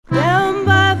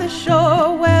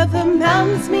shore where the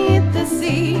mountains meet the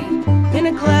sea, in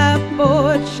a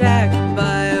clapboard shack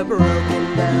by a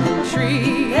broken down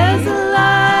tree. There's a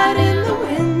light in the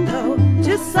window,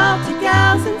 just salty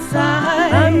gals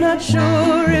inside. I'm not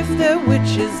sure if they're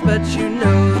witches, but you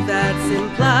know that's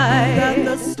implied. Got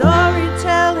the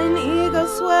storytelling, ego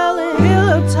swelling,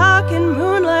 pillow talking,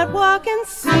 moonlight walking,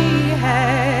 sea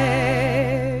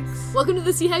hags. Welcome to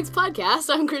the Sea Hags Podcast.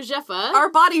 I'm Chris Jeffa.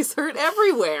 Our bodies hurt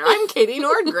everywhere. I'm Katie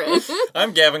Nordgren.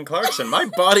 I'm Gavin Clarkson. My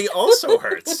body also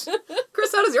hurts.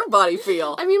 Chris, how does your body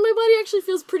feel? I mean, my body actually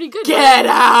feels pretty good. Get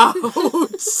out!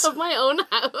 Of my own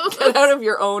house. Get out of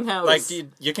your own house. Like,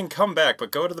 you can come back,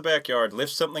 but go to the backyard,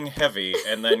 lift something heavy,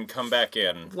 and then come back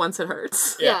in. Once it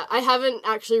hurts. Yeah, I haven't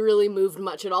actually really moved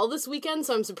much at all this weekend,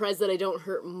 so I'm surprised that I don't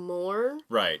hurt more.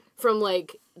 Right. From,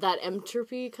 like, that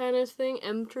entropy kind of thing.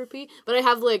 Entropy. But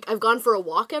I've gone for a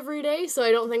walk every day, so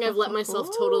I don't think I've let myself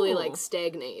totally, like,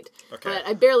 stagnate. Okay. But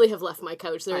I barely have left my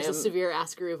couch. There's a severe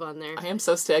ass groove on there. I am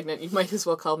so stagnant, you might as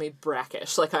well call me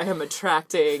brackish. Like, I am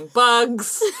attracting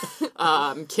bugs,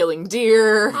 killing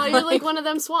deer. Oh, you're like one of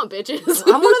them swamp bitches.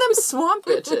 I'm one of them swamp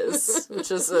bitches,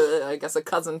 which is, I guess, a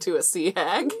cousin to a sea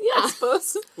hag, Yeah. I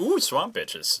suppose. Ooh, swamp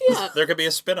bitches. Yeah. There could be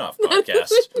a spin-off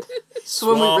podcast.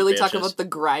 So when we really talk bitches. about the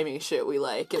grimy shit we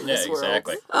like in this world.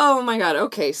 Exactly. Oh my god,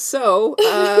 okay, so,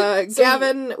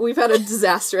 Gavin, we've had a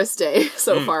disastrous day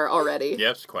so far already.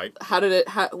 Yes, quite. How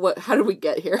did we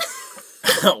get here?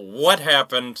 What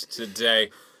happened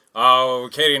today? Oh,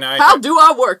 Katie and I... How do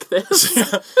I work this?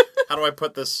 How do I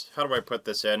put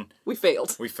this in? We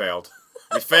failed. We failed.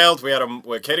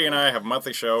 Katie and I have a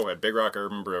monthly show at Big Rock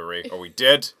Urban Brewery. Or we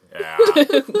did. Yeah.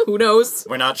 Who knows?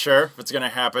 We're not sure if it's going to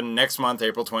happen next month,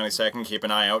 April 22nd. Keep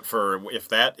an eye out for if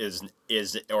that is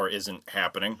or isn't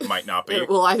happening. Might not be. It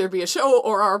will either be a show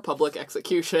or our public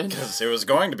execution. Because it was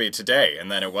going to be today, and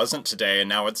then it wasn't today, and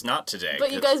now it's not today.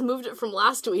 But you guys moved it from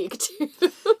last week, too.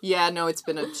 Yeah, no, it's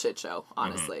been a shit show,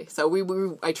 honestly. So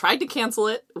I tried to cancel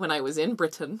it when I was in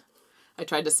Britain. I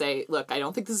tried to say, look, I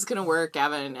don't think this is going to work.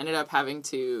 Gavin ended up having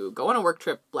to go on a work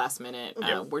trip last minute.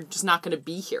 Yep. We're just not going to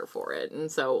be here for it.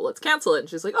 And so let's cancel it. And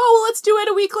she's like, oh, well, let's do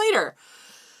it a week later.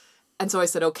 And so I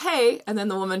said, okay. And then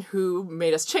the woman who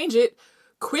made us change it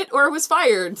quit or was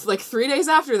fired like 3 days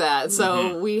after that.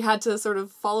 So we had to sort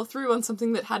of follow through on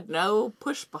something that had no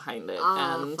push behind it.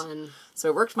 And Fun. so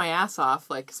I worked my ass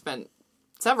off, like spent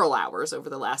several hours over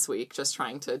the last week just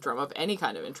trying to drum up any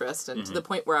kind of interest, and to the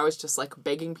point where I was just like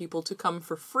begging people to come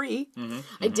for free.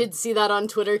 I did see that on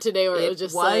Twitter today where it was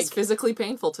just like... physically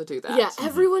painful to do that. Yeah,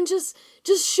 everyone just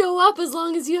show up as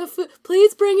long as you have food.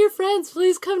 Please bring your friends.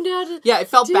 Please come down to... Yeah, it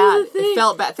felt do bad. the thing. It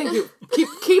felt bad. Thank you.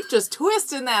 Keep just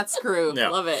twisting that screw. Yeah.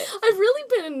 Love it. I've really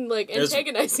been, like,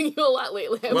 antagonizing you a lot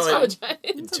lately. I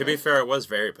apologize. To be fair, it was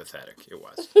very pathetic. It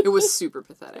was. It was super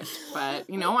pathetic. But,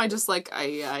 you know, I just like,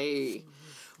 I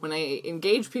when I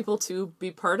engage people to be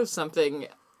part of something,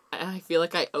 I feel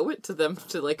like I owe it to them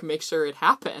to, like, make sure it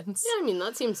happens. Yeah, I mean,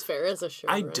 that seems fair as a show.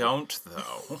 I don't,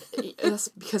 though. That's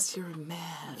because you're a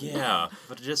man. Yeah,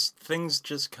 but things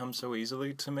just come so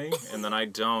easily to me, and then I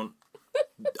don't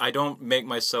make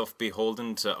myself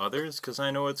beholden to others, because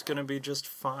I know it's going to be just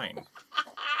fine.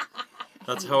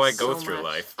 That's how I go through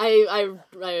life. I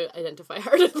identify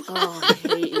hard with that. Oh, I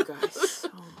hate you guys so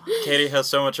much. Katie has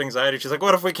so much anxiety. She's like,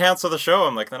 what if we cancel the show?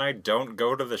 I'm like, then I don't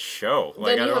go to the show.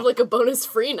 Like, Then you have, like, a bonus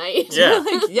free night. Yeah.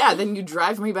 Like, yeah, then you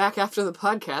drive me back after the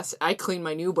podcast. I clean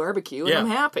my new barbecue, and I'm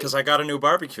happy. because I got a new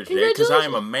barbecue today, because I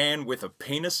am a man with a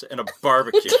penis and a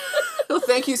barbecue. Well,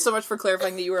 thank you so much for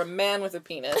clarifying that you were a man with a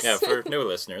penis. Yeah, for new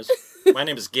listeners, my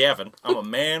name is Gavin. I'm a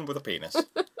man with a penis,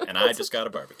 and I just got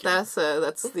a barbecue. That's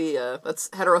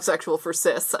heterosexual for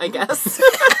cis, I guess.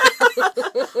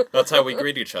 That's how we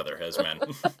greet each other as men.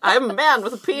 I'm a man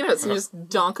with a penis. You just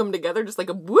donk them together, just like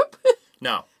a whoop.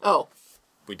 No, Oh.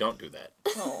 we don't do that.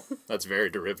 Oh. That's very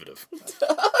derivative.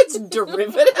 It's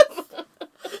derivative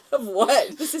of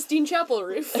what? The Sistine Chapel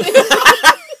roof.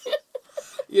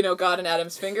 You know, God and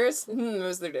Adam's fingers? It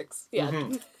was their dicks. Yeah.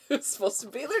 It was supposed to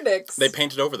be their dicks. They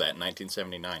painted over that in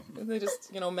 1979. They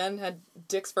just, men had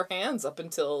dicks for hands up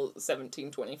until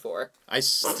 1724. I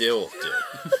still do.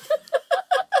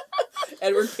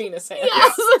 Edward Penis hands.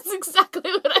 Yes, that's exactly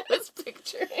what I was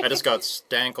picturing. I just got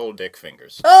stank old dick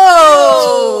fingers.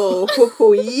 Oh,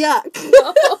 yuck.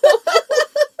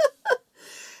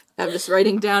 I'm just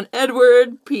writing down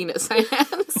Edward Penis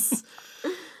hands.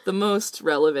 The most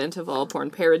relevant of all porn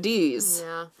parodies.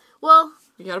 Yeah. Well,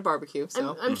 You got a barbecue,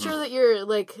 so. I'm sure that you're,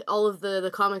 like, all of the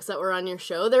comics that were on your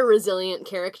show, they're resilient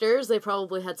characters. They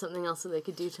probably had something else that they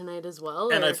could do tonight as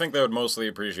well. And I think they would mostly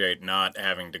appreciate not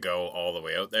having to go all the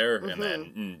way out there and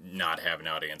then not have an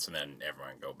audience and then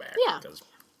everyone go back. Yeah. Because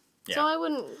Yeah. So I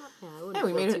wouldn't. Yeah, we feel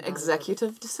made too an bad about it.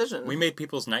 executive decision. We made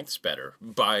people's nights better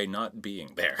by not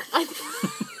being there.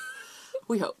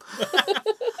 We hope.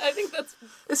 I think that's.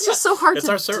 It's just so hard It's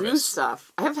to our do service.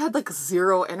 stuff. I have had like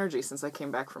zero energy since I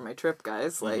came back from my trip,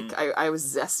 guys. Like I was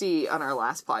zesty on our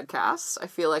last podcast. I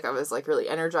feel like I was like really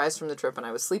energized from the trip and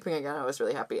I was sleeping again. I was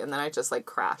really happy. And then I just like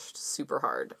crashed super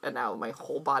hard and now my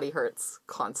whole body hurts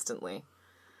constantly.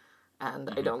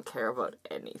 And I don't care about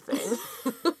anything.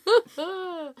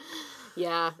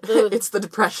 Yeah. It's the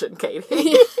depression, Katie.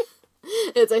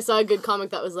 I saw a good comic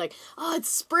that was like, oh, it's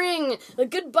spring. Like,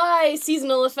 goodbye,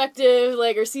 seasonal affective,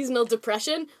 like, or seasonal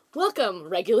depression. Welcome,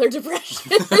 regular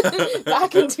depression.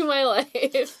 Back into my life.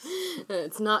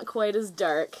 It's not quite as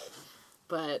dark,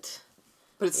 but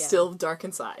But it's still dark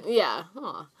inside. yeah.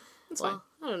 Aw. It's Well,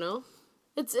 I don't know.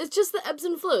 It's just the ebbs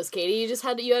and flows, Katie.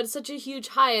 You had such a huge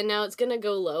high, and now it's gonna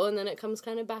go low, and then it comes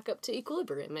kind of back up to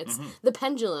equilibrium. It's the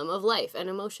pendulum of life and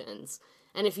emotions.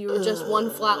 And if you were just one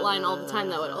flat line all the time,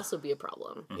 that would also be a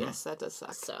problem. fine. Yes, that does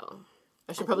suck. So,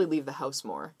 I should probably leave the house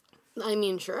more. I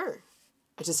mean, sure.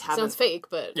 I just haven't. Sounds fake,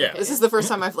 but Yeah. okay. This is the first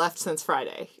time I've left since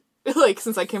Friday. Like,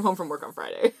 since I came home from work on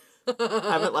Friday. I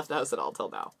haven't left the house at all till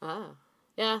now. Ah.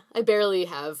 Yeah, I barely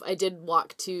have. I did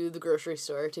walk to the grocery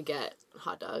store to get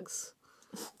hot dogs.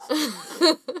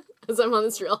 As I'm on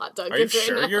this real hot dog Are you kick right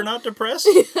sure now. you're not depressed?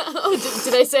 Oh,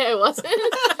 did I say I wasn't?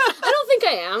 I don't think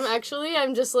I am, actually.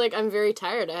 I'm just like, I'm very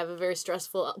tired. I have a very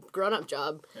stressful grown-up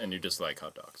job. And you just like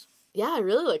hot dogs. Yeah, I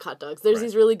really like hot dogs. There's Right.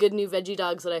 these really good new veggie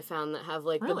dogs that I found that have,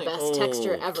 like, Really? the best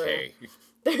texture ever. Okay.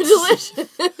 They're delicious.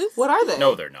 What are they?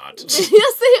 No, they're not. Yes,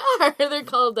 they are. They're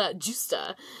called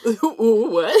Justa. Ooh,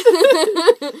 what?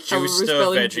 Juiced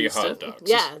spelling veggie Juiced? hot dogs.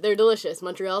 Yeah, they're delicious.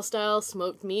 Montreal style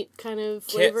smoked meat kind of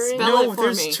Can't flavoring. spell No, it for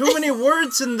there's me. too many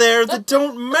words in there that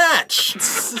don't match.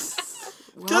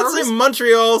 What That's are a we-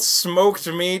 Montreal smoked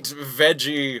meat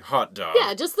veggie hot dog.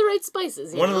 Yeah, just the right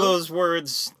spices. One you of know? those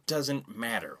words doesn't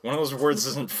matter. One of those words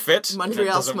doesn't fit. and it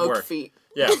Montreal doesn't smoked work. feet.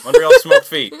 Yeah, Montreal smoked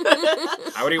feet.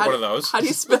 I would eat one of those. How do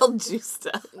you spell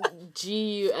Justa?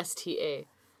 Gusta.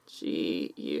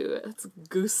 That's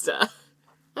Gusta.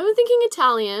 I've been thinking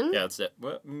Italian. Yeah, that's it.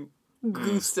 What?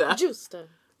 Gusta. Justa.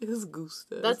 It is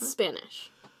Gusta. That's isn't it?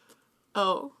 Spanish.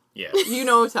 Oh. Yeah. You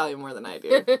know Italian more than I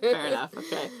do. Fair enough.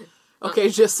 Okay. Okay,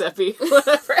 Giuseppe.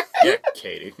 Whatever. Yeah,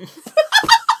 Katie.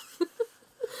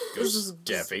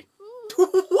 Giuseppe.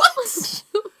 What?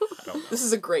 This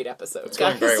is a great episode,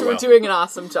 going guys. very We're well. doing an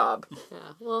awesome job. Yeah.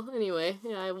 Well, anyway,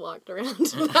 yeah, I walked around.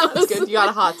 That's good. You got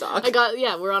a hot dog.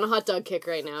 We're on a hot dog kick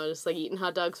right now. Just like eating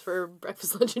hot dogs for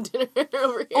breakfast, lunch, and dinner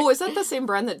over here. Oh, is that the same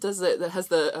brand that does that has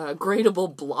the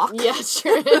gradable block? yeah,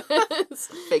 sure is.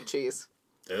 Fake cheese.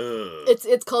 Ugh.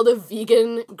 It's called a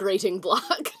vegan grating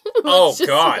block. Oh which just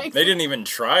God! makes- They didn't even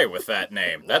try with that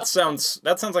name. That sounds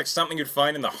like something you'd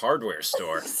find in the hardware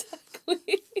store.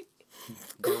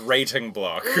 Grating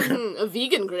block. a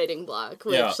vegan grating block,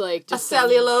 which Yeah. like A just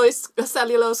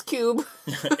cellulose cube.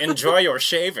 Enjoy your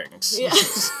shavings. Yeah.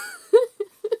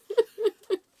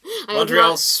 I have Montreal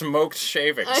not- smoked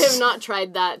shavings. I have not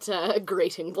tried that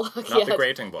grating block yet. Not the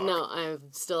grating block. No, I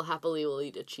still happily will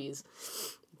eat a cheese.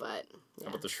 But, How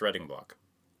about the shredding block?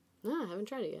 no, I haven't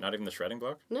tried it yet. Not even the shredding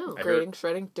block? No. I Grading, heard,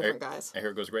 shredding, different guys. I hear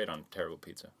it goes great on terrible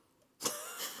pizza.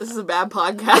 This is a bad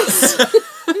podcast.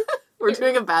 We're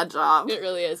doing a bad job. It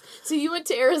really is. So you went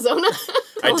to Arizona?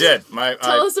 I did.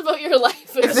 Tell us about your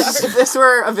life. If this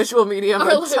were a visual medium,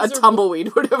 Our lives a are-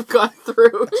 tumbleweed would have gone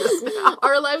through just now.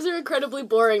 Our lives are incredibly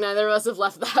boring. Neither of us have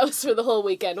left the house for the whole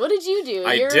weekend. What did you do?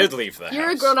 I did leave the You're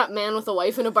house. a grown-up man with a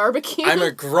wife and a barbecue. I'm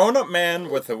a grown-up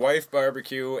man with a wife,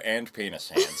 barbecue, and penis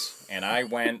hands. And I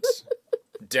went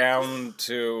down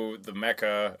to the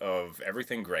mecca of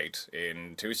everything great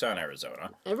in Tucson, Arizona.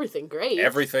 Everything great.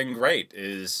 Everything great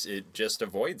it just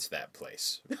avoids that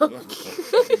place.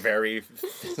 Very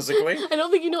physically. I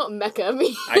don't think you know what Mecca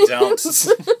means. I don't.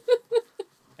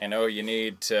 I know you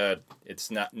need to...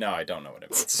 It's not... No, I don't know what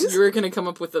it means. You were going to come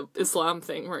up with the Islam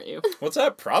thing, weren't you? What's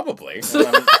that? Probably.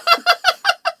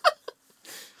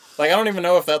 Like, I don't even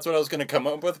know if that's what I was going to come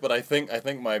up with, but I think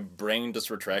my brain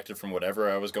just retracted from whatever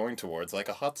I was going towards, like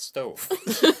a hot stove.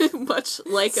 Much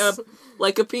like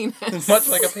a penis. Much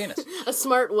like a penis. A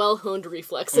smart, well-honed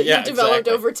reflex that Yeah, you developed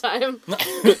exactly. over time.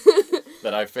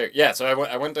 That I figured. Yeah, so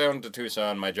I went down to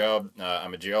Tucson. My job,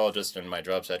 I'm a geologist, and my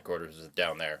job's headquarters is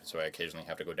down there, so I occasionally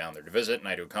have to go down there to visit, and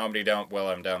I do comedy while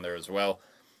I'm down there as well.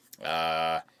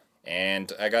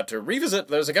 And I got to revisit.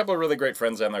 There's a couple of really great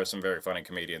friends down there, some very funny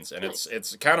comedians, and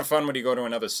it's kind of fun when you go to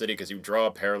another city because you draw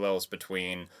parallels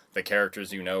between the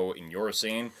characters you know in your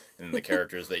scene and the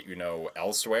characters that you know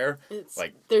elsewhere. It's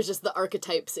like there's just the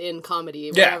archetypes in comedy.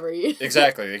 yeah, Wherever you...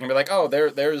 exactly. You can be like, oh,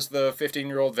 there's the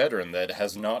 15-year-old veteran that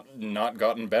has not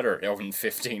gotten better in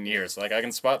 15 years. Like I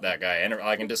can spot that guy, and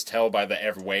I can just tell by the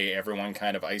way everyone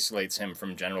kind of isolates him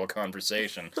from general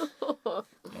conversation.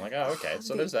 I'm like, oh, okay,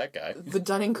 so there's that guy. The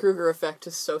Dunning-Kruger effect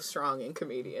is so strong in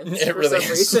comedians It for really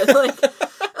some is. reason.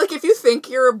 Like if you think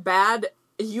you're bad,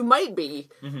 you might be,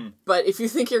 but if you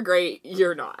think you're great,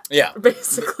 you're not. Yeah.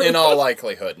 Basically. In all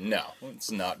likelihood, no,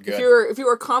 it's not good. If you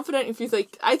are confident, if you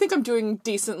think, I think I'm doing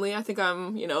decently, I think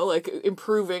I'm, like,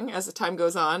 improving as the time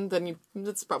goes on, then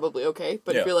that's probably okay.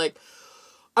 But if Yeah. you're like,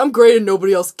 I'm great and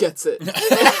nobody else gets it.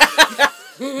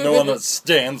 No one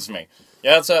understands me.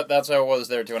 Yeah, that's how it was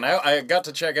there too. And I got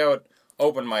to check out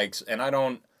open mics,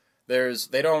 and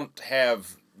they don't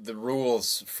have the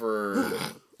rules for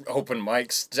open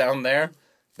mics down there.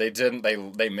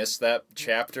 They missed that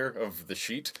chapter of the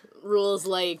sheet. Rules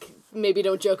like maybe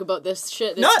don't joke about this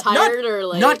shit. It's tired or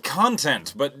like not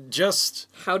content, but just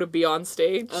How to be on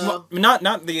stage.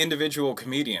 not the individual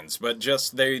comedians, but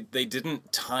just they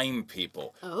didn't time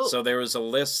people. Oh. So there was a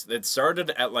list that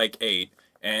started at like 8.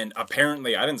 And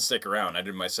apparently, I didn't stick around. I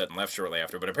did my set and left shortly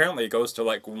after. But apparently, it goes to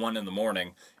like 1 in the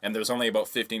morning, and there's only about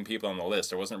 15 people on the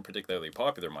list. It wasn't a particularly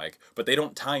popular mic, but they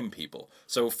don't time people.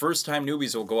 So first-time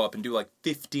newbies will go up and do like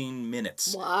 15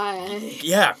 minutes. why?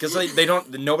 Yeah, because they don't.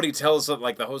 Nobody tells them,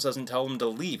 like the host doesn't tell them to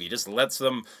leave. He just lets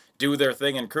them do their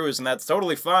thing and cruise, and that's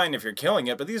totally fine if you're killing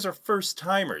it. But these are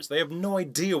first-timers. They have no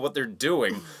idea what they're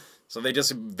doing. So they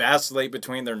just vacillate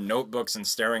between their notebooks and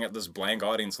staring at this blank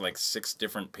audience of like 6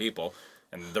 different people.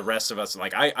 And the rest of us,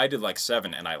 like, I did like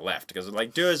 7 and I left. Because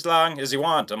like, do as long as you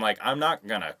want. I'm like, I'm not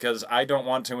gonna. Because I don't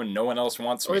want to and no one else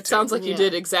wants me Or it to. sounds like you Yeah.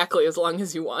 did exactly as long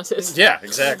as you wanted. Yeah,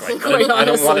 exactly. Quite I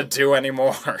don't want to honestly. do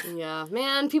anymore. Yeah,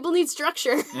 man, people need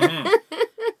structure.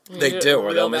 They did do, or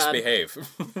real they'll bad. misbehave.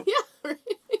 Yeah, right.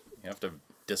 You have to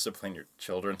discipline your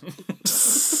children.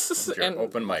 Your And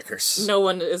open micers. no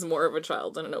one is more of a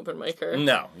child than an open micer.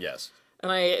 No, yes.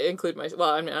 And I include I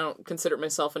don't consider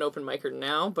myself an open micer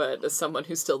now, but as someone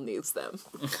who still needs them.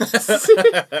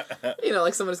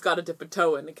 Like someone who's got to dip a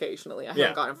toe in occasionally. I Yeah.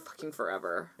 haven't gone fucking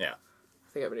forever. Yeah.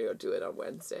 I think I'm gonna go do it on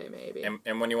Wednesday, maybe.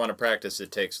 And when you want to practice,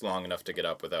 it takes long enough to get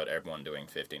up without everyone doing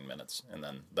 15 minutes, and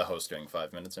then the host doing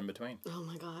 5 minutes in between. Oh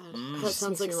my god, that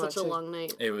sounds like makes me such a want to- long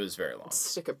night. It was very long.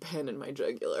 Stick a pen in my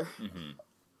jugular.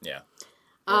 Yeah.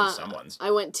 Or someone's.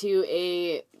 I went to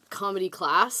a comedy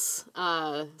class,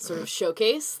 sort of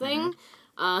showcase thing,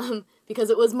 because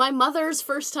it was my mother's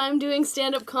first time doing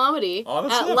stand-up comedy Oh,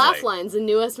 that's at lovely. Laugh Lines in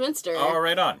New Westminster. Oh,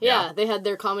 right on. Yeah, they had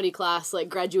their comedy class, like,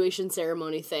 graduation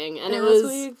ceremony thing, and it As was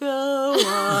we go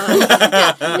on,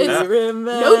 it's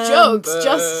remember no jokes,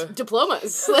 just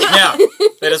diplomas. Yeah.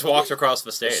 They just walked across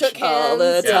the stage. Shook all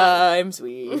the hands. Yeah. times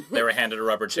we They were handed a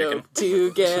rubber chicken. joke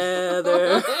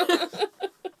together.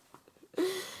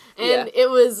 And Yeah. it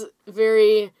was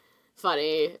very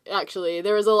funny, actually.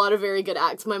 There was a lot of very good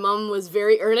acts. My mom was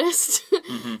very earnest.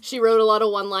 She wrote a lot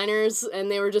of one-liners, and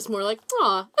they were just more like,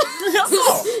 aw.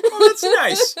 Oh, that's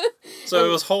nice. So it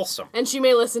was wholesome. And she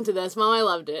may listen to this. Mom, I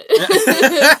loved it.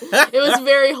 It was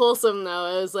very wholesome,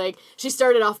 though. It was like, she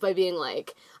started off by being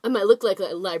like, I might look like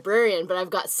a librarian, but I've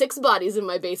got 6 bodies in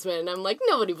my basement. And I'm like,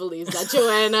 nobody believes that,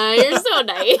 Joanna. You're so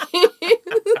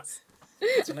nice.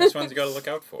 It's a nice one you gotta look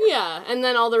out for. Yeah, and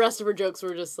then all the rest of her jokes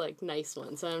were just, like, nice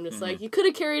ones. So I'm just like, you could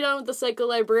have carried on with the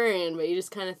psycho-librarian, but you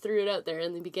just kind of threw it out there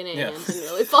in the beginning Yeah. and didn't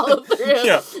really follow through.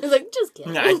 Yeah. It's like, just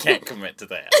kidding. I can't commit to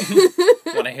that.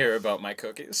 Want to hear about my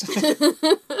cookies?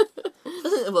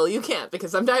 Well, you can't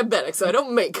because I'm diabetic, so I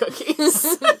don't make cookies.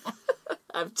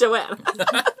 I'm Joanna.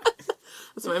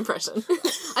 That's my impression.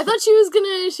 I thought she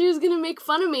was gonna make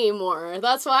fun of me more.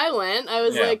 That's why I went. I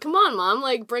was Yeah. like, come on, Mom,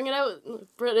 like, bring it out.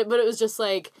 But it was just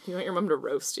like, You want your mom to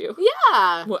roast you?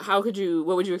 yeah. What would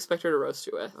you expect her to roast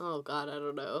you with? Oh, God, I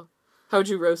don't know. How would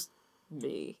you roast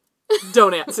me?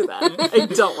 Don't answer that. I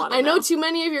don't want to I know too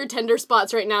many of your tender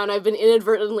spots right now, and I've been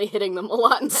inadvertently hitting them a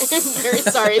lot, and I am very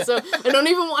sorry, so I don't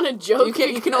even want to joke.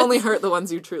 You can only hurt the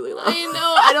ones you truly love. I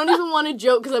know, I don't even want to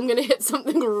joke because I'm going to hit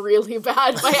something really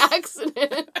bad by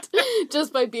accident.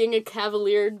 Just by being a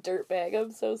cavalier dirtbag.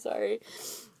 I'm so sorry.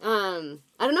 I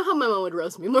don't know how my mom would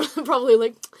roast me. More than probably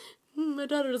like, my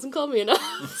daughter doesn't call me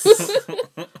enough.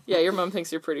 Yeah, your mom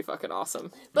thinks you're pretty fucking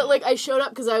awesome. But, like, I showed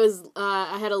up because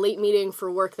I had a late meeting for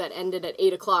work that ended at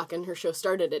 8 o'clock, and her show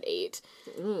started at 8.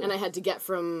 And I had to get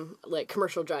from, like,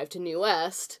 Commercial Drive to New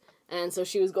West, and so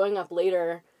she was going up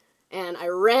later, And I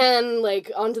ran, like,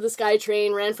 onto the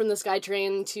SkyTrain, ran from the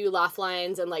SkyTrain to Laugh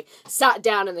Lines, and, like, sat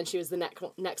down, and then she was the next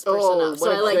person up. So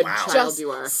what I, a like, good just child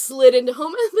you are. slid into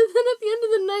home. And then at the end of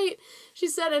the night, she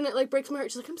said, and it, like, breaks my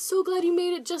heart, she's like, I'm so glad you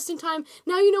made it just in time.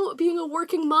 Now you know what being a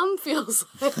working mom feels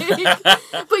like.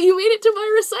 But you made it to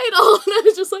my recital. And I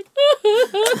was just like,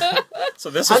 So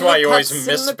this is why you always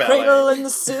miss ballet. And the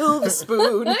silver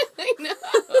spoon. I know.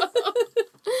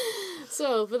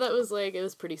 So, but that was, like, it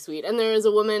was pretty sweet. And there was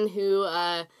a woman who,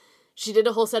 she did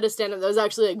a whole set of stand-up that was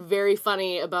actually, like, very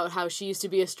funny about how she used to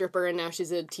be a stripper and now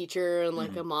she's a teacher and,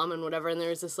 like, a mom and whatever. And there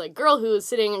was this, like, girl who was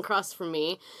sitting across from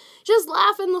me just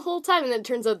laughing the whole time. And then it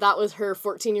turns out that was her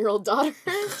 14-year-old daughter.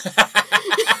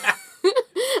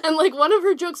 And, like, one of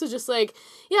her jokes was just, like,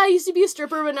 yeah, I used to be a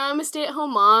stripper, but now I'm a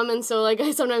stay-at-home mom, and so, like,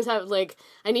 I sometimes have, like,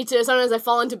 sometimes I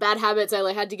fall into bad habits. I,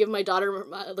 like, had to give my daughter,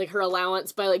 like, her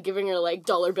allowance by, like, giving her, like,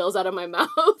 dollar bills out of my mouth.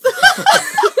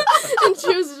 And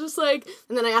she was just, like,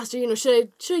 and then I asked her, you know, should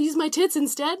I use my tits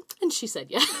instead? And she said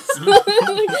yes. And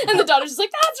the daughter's just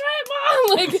like, that's right,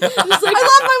 Mom! Like, just like,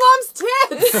 I love my mom's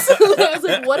tits! I was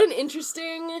like, what an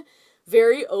interesting...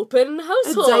 very open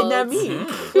household.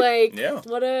 Dynamique. Like, Yeah.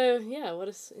 what a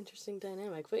interesting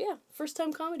dynamic. But yeah, first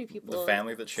time comedy people. The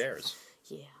family that shares.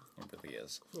 Yeah. It really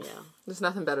is. Yeah. There's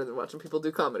nothing better than watching people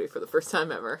do comedy for the first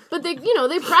time ever. But they, you know,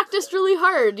 they practiced really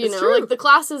hard, you It's know. true. Like, the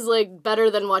class is, like,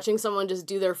 better than watching someone just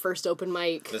do their first open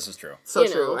mic. This is true. So you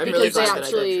know, true. I'm because really they glad that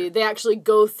I did. they actually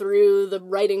go through the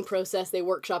writing process, they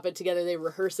workshop it together, they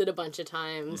rehearse it a bunch of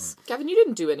times. Gavin, you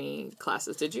didn't do any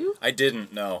classes, did you? I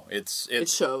didn't know. It It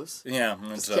shows. Yeah,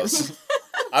 it does.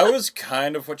 I was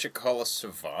kind of what you call a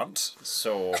savant,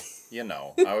 so, you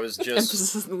know, I was just...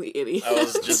 Emphasis on the idiot. I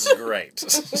was just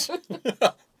great.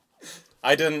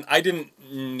 I didn't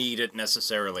need it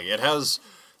necessarily. It has,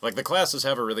 like, the classes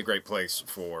have a really great place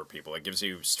for people. It gives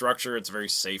you structure. It's a very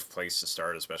safe place to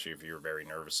start, especially if you're very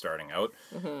nervous starting out.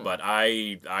 Mm-hmm. But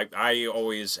I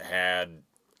always had...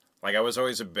 Like, I was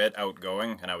always a bit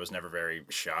outgoing, and I was never very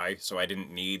shy, so I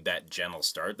didn't need that gentle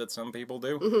start that some people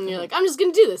do. And you're like, I'm just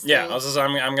gonna do this Yeah, thing. I was just,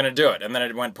 I'm gonna do it. And then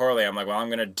it went poorly. I'm like, well,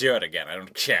 I'm gonna do it again. I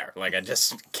don't care. Like, I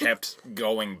just kept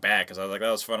going back, because I was like,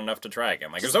 that was fun enough to try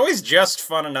again. Like, it was always just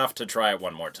fun enough to try it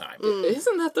one more time.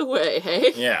 Isn't that the way,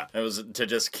 hey? Yeah, it was to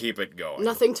just keep it going.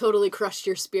 Nothing totally crushed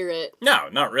your spirit No,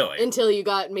 not really. until you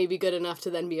got maybe good enough to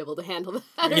then be able to handle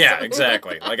that. or Yeah, something.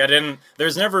 exactly. Like,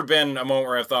 there's never been a moment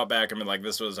where I've thought back and been like,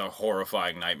 this was a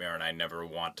horrifying nightmare and I never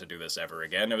want to do this ever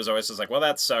again. It was always just like, well,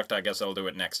 that sucked, I guess I'll do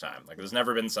it next time. Like, there's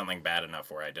never been something bad enough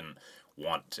where I didn't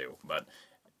want to. But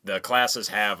the classes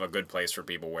have a good place for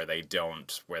people where they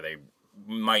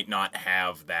might not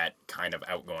have that kind of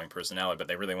outgoing personality, but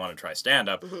they really want to try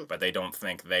stand-up, but they don't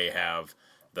think they have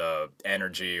the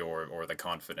energy or the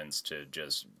confidence to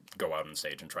just go out on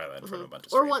stage and try that in front of a bunch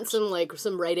of Or strangers. want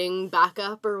some writing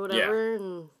backup or whatever,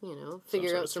 and, you know, figure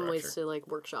sort out of some ways structure. to, like,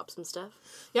 workshop some stuff.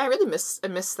 Yeah, I really miss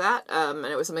that. And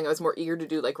it was something I was more eager to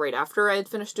do, like, right after I had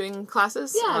finished doing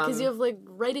classes. Yeah, because you have, like,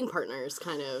 writing partners,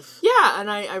 kind of. Yeah,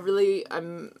 and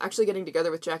I'm actually getting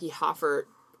together with Jackie Hoffert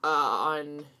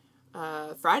on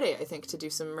Friday, I think, to do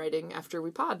some writing after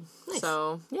we pod. Nice.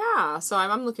 So, yeah, so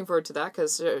I'm looking forward to that,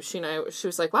 because she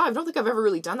was like, wow, I don't think I've ever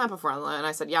really done that before. And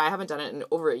I said, yeah, I haven't done it in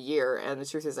over a year, and the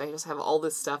truth is I just have all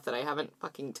this stuff that I haven't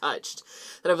fucking touched,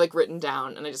 that I've, like, written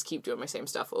down, and I just keep doing my same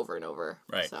stuff over and over.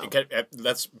 Right. So.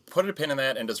 Let's put a pin in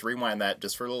that and just rewind that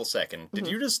just for a little second. Did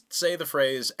you just say the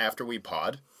phrase, after we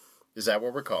pod? Is that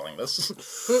what we're calling this?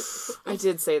 I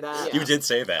did say that. You did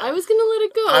say that. I was gonna let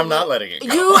it go. I'm not but- letting it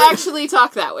go. You actually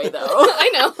talk that way, though. I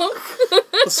know.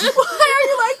 Why are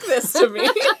you like this to me?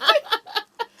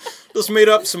 Just meet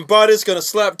up some buddies, gonna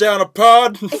slap down a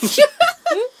pod.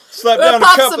 Slap down a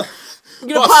Pop couple. I'm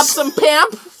gonna pop some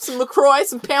Pamp, some LaCroix,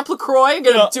 some Pamp LaCroix. I'm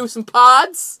gonna do some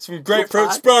pods. Some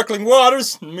grapefruit sparkling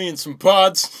waters. And me and some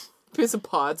pods. Do some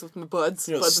pods with my buds.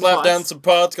 You know, buds and slap pods. down some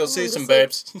pods, go see just some like-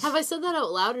 babes. Have I said that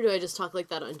out loud, or do I just talk like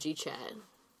that on GChat?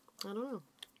 I don't know.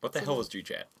 What the hell is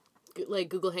GChat? Like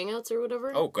Google Hangouts or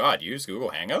whatever? Oh god, you use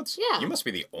Google Hangouts? Yeah. You must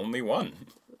be the only one.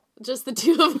 Just the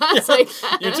two of us, I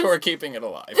guess. You two are keeping it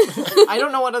alive. I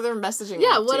don't know what other messaging.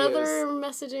 Yeah, app what to other use.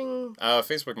 messaging?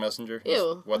 Facebook Messenger.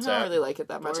 Ew. WhatsApp. I don't really like it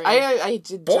that much. Boring. I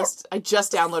Bor-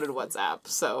 just downloaded WhatsApp,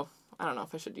 so I don't know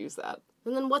if I should use that.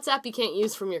 And then WhatsApp you can't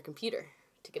use from your computer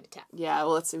to get a tap. Yeah,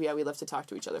 well, we love to talk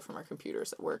to each other from our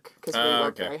computers at work because we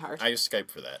work Okay. very hard. I use Skype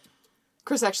for that.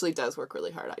 Chris actually does work really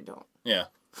hard. I don't. Yeah.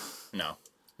 No,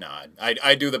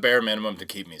 I do the bare minimum to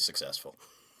keep me successful.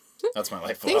 That's my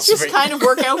life Things philosophy. just kind of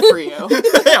work out for you.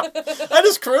 Yeah, I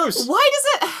just cruise. Why does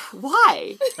it?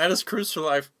 Why? I just cruise for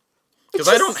life. Because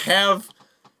I don't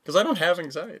have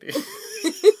anxiety.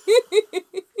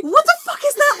 What the fuck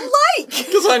is that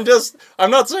Because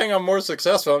I'm not saying I'm more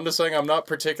successful. I'm just saying I'm not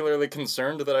particularly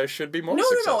concerned that I should be more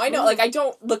successful. No, I know. Like, I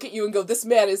don't look at you and go, this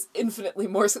man is infinitely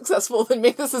more successful than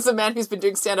me. This is a man who's been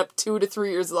doing stand-up 2 to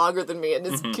 3 years longer than me and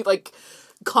is, like,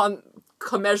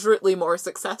 commensurately more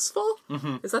successful.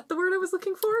 Is that the word I was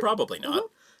looking for? Probably not.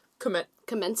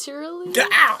 Commensurately?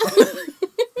 Ow!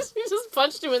 You just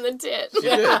punched him in the tit. You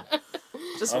did.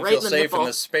 Just I don't right feel in the safe nipple. in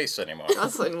this space anymore.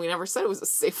 And we never said it was a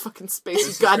safe fucking space, This you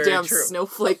is very goddamn true.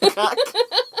 snowflake cuck.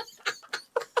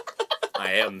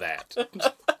 I am that.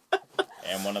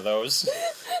 I am one of those.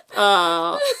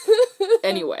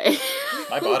 Anyway.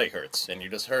 My body hurts, and you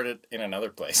just heard it in another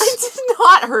place. I did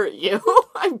not hurt you.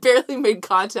 I barely made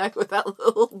contact with that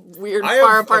little weird I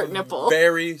far have apart a nipple.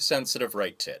 very sensitive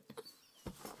right tit.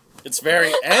 It's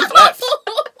very... and left.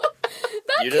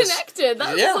 That You just- connected.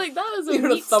 That yeah. was like, that was a You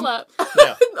had a meat thump. slap.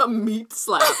 Yeah. A meat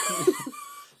slap.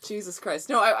 Jesus Christ.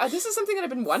 No, I this is something that I've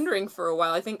been wondering for a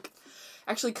while. I think,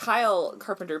 actually, Kyle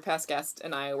Carpenter, past guest,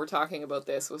 and I were talking about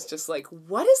this, was just like,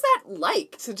 what is that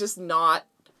like to just not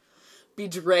be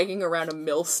dragging around a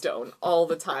millstone all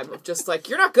the time of just like,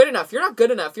 you're not good enough, you're not good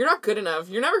enough, you're not good enough,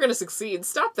 you're never gonna succeed,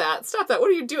 stop that, what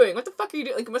are you doing, what the fuck are you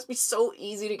doing? Like, it must be so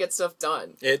easy to get stuff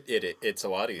done. It's a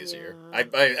lot easier.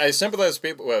 I sympathize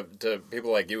to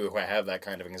people like you who have that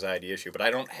kind of anxiety issue, but I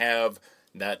don't have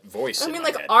that voice I in mean,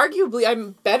 my like, head. arguably,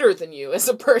 I'm better than you as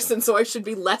a person, so I should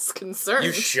be less concerned.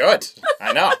 You should.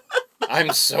 I know.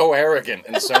 I'm so arrogant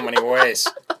in so many ways.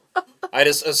 I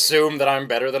just assume that I'm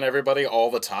better than everybody all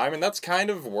the time, and that's kind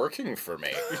of working for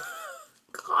me.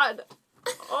 God.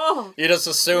 Oh. You just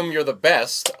assume you're the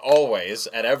best, always,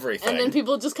 at everything. And then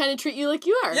people just kind of treat you like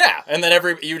you are. Yeah, and then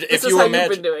This if is you how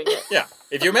imagine... you've been doing it. Yeah,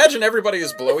 if you imagine everybody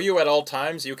is below you at all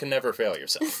times, you can never fail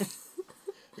yourself.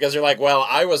 Because you're like, well,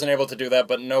 I wasn't able to do that,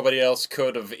 but nobody else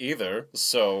could have either,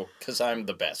 so, because I'm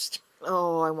the best.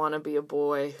 Oh, I want to be a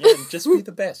boy. Yeah, just be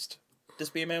the best.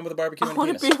 Just be a man with a barbecue I and want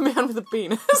penis. to be a man with a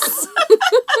penis.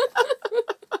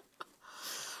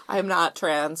 I am not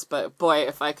trans, but boy,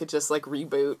 if I could just, like,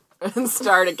 reboot and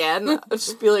start again, I'd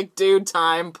just be like, dude,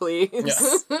 time,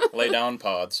 please. Yeah. Lay down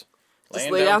pods. Just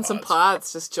Laying lay down some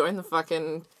pods. Just join the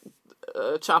fucking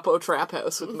Chapo Trap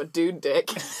House with my dude dick.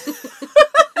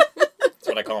 That's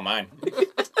what I call mine.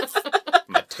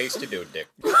 My tasty dude dick.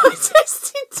 My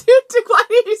tasty dude dick. Why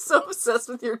are you so obsessed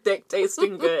with your dick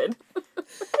tasting good?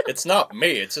 It's not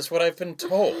me, it's just what I've been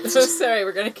told. So sorry,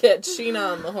 we're gonna get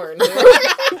Sheena on the horn here.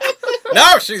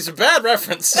 No, she's a bad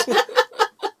reference.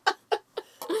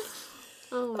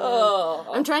 Oh, man.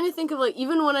 Oh. I'm trying to think of, like,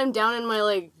 even when I'm down in my,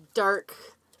 like, dark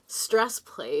stress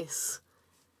place,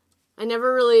 I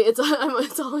never really, it's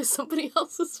always somebody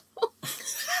else's fault.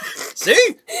 See?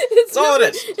 That's all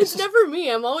it is. It's never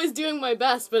me. I'm always doing my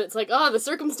best, but it's like, the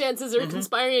circumstances are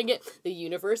conspiring against, the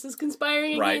universe is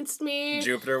conspiring Right. against me.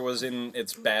 Jupiter was in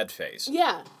its bad phase.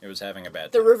 Yeah, It was having a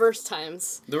bad the time. reverse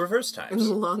times. The reverse times.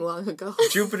 Long, long ago.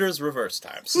 Jupiter's reverse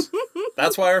times.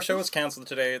 That's why our show was canceled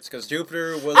today. It's because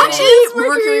Jupiter was Actually, It's Mercury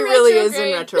Mercury really is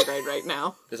in retrograde. retrograde right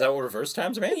now. Is that what reverse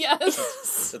times means?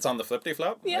 Yes. It's on the flippity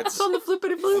flop? Yeah. It's on the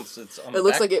flippity flip. It's on the It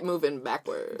looks back. like it moving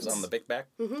backwards. It's on the big back.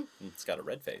 Mm-hmm. It's got a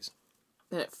red phase.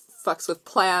 And it fucks with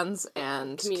plans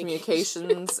and Communication.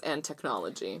 communications and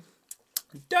technology.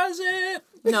 Does it?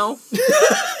 No.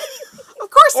 Of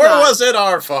course Or not. was it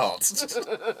our fault?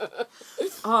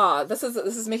 This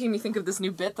is making me think of this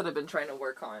new bit that I've been trying to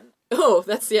work on. Oh,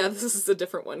 this is a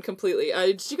different one completely.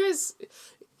 Did you guys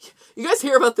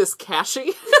hear about this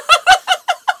Kashi?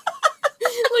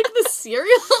 Like the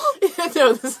cereal?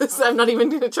 No, I'm not even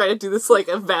going to try to do this like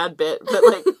a bad bit, but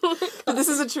like, but this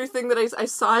is a true thing that I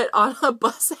saw it on a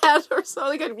bus ad or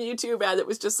something, like a YouTube ad that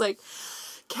was just like,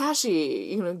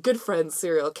 Kashi, Good Friends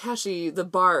cereal, Kashi, the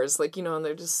bars, like, and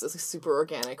they're just super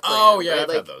organic. Brand, Oh, yeah, right? I've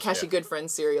like had those, Kashi yeah. Good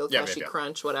Friends cereal, Yeah, Kashi yeah.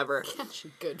 Crunch, whatever. Gosh,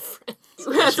 you good friend.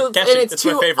 And Kashi, it's it's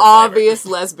my two favorite obvious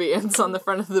lesbians on the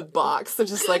front of the box. They're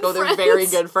just like, oh, they're very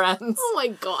friends. good friends. Oh my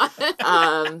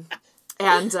god.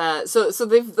 And so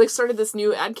they've like started this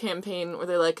new ad campaign where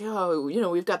they're like, oh,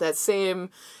 we've got that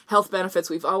same health benefits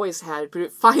we've always had, but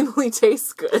it finally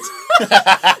tastes good. They're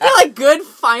like, good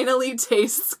finally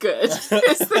tastes good.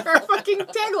 Is their fucking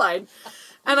tagline.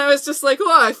 And I was just like,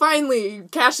 I finally,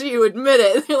 Kashi, you admit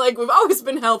it. They're like, we've always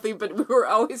been healthy, but we were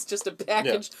always just a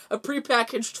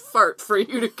prepackaged fart for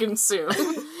you to consume.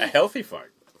 A healthy fart.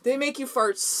 They make you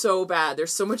fart so bad.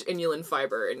 There's so much inulin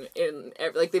fiber in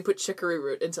like they put chicory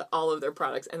root into all of their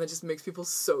products, and that just makes people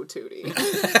so tooty.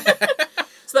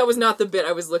 So that was not the bit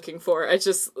I was looking for.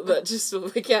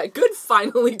 Good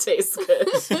finally tastes good.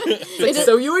 It's like,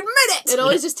 so you admit it. It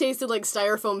always just tasted like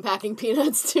styrofoam packing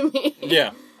peanuts to me.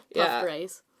 Yeah. Puffed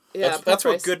rice. Yeah, That's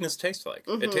what rice. goodness tastes like.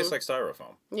 Mm-hmm. It tastes like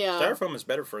styrofoam. Yeah. Styrofoam is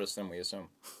better for us than we assume.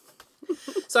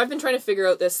 So I've been trying to figure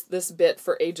out this bit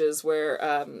for ages where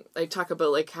I talk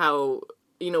about like how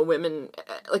women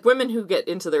who get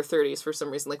into their 30s for some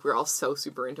reason, like we're all so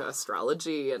super into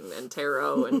astrology and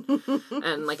tarot and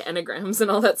and like enneagrams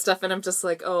and all that stuff, and I'm just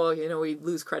like, oh, we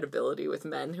lose credibility with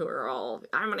men who are all,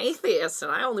 I'm an atheist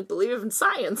and I only believe in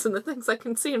science and the things I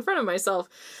can see in front of myself.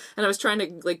 And I was trying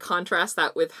to like contrast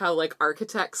that with how like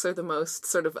architects are the most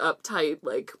sort of uptight,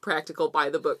 like practical,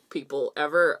 by the book people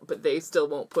ever, but they still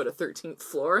won't put a 13th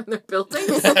floor in their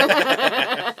buildings.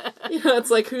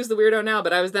 It's like, who's the weirdo now?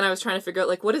 But I was trying to figure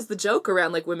out like, what is the joke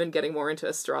around like women getting more into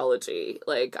astrology?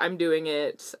 Like, I'm doing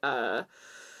it,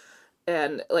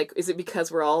 and like, is it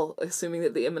because we're all assuming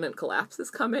that the imminent collapse is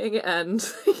coming? And,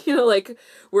 like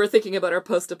we're thinking about our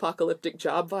post-apocalyptic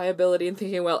job viability and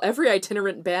thinking, well, every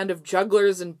itinerant band of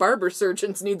jugglers and barber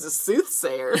surgeons needs a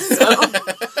soothsayer. So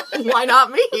why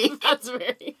not me? That's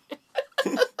very...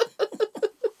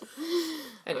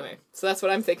 Anyway, so that's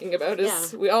what I'm thinking about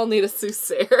is we all need a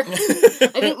soothsayer. I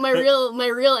think my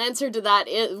real answer to that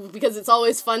is, because it's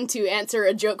always fun to answer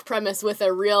a joke premise with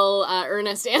a real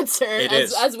earnest answer,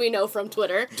 as we know from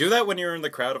Twitter. Do that when you're in the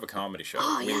crowd of a comedy show.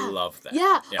 We love that.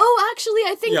 Yeah. Oh, actually,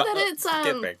 I think that it's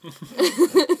Get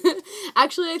me.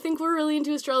 actually, I think we're really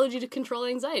into astrology to control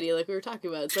anxiety, like we were talking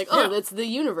about. It's like, that's the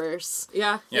universe.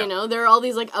 Yeah. There are all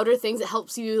these like outer things that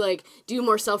helps you like do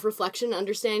more self-reflection,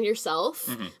 understand yourself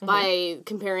by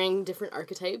comparing different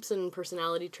archetypes and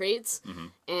personality traits,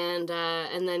 and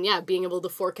then being able to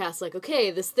forecast like,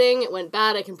 okay, this thing, it went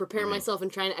bad, I can prepare myself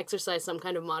and try and exercise some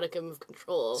kind of modicum of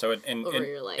control. So over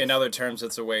your life. In other terms,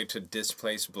 it's a way to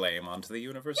displace blame onto the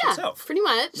universe Yeah, itself. pretty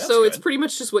much. That's So good. it's pretty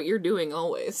much just what you're doing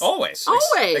always. Always.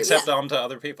 Always. Except onto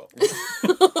other people.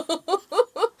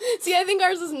 See, I think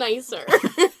ours is nicer.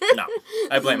 No.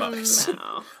 I blame others.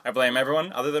 No. I blame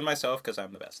everyone other than myself because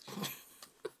I'm the best.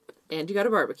 And you got a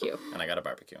barbecue. And I got a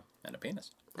barbecue. And a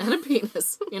penis. And a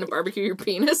penis. You gonna barbecue your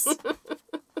penis?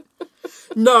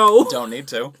 No. Don't need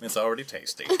to. It's already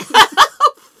tasty.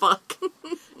 Fuck.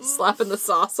 Slapping the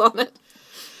sauce on it.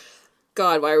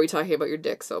 God, why are we talking about your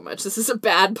dick so much? This is a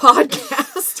bad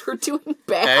podcast. We're doing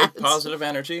bad. Hey, positive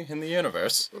energy in the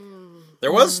universe.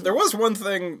 There was one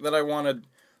thing that I wanted.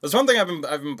 There's one thing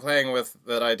I've been playing with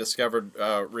that I discovered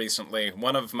recently.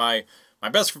 One of my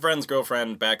best friend's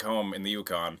girlfriend back home in the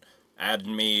Yukon added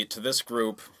me to this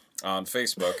group on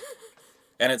Facebook,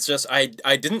 and it's just I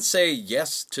didn't say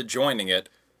yes to joining it.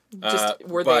 Just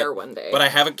we're there one day. But I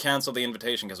haven't canceled the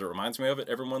invitation because it reminds me of it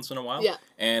every once in a while. Yeah.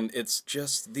 And it's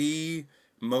just the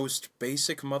most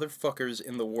basic motherfuckers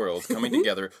in the world coming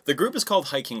together. The group is called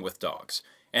Hiking with Dogs,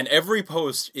 and every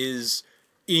post is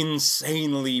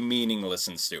insanely meaningless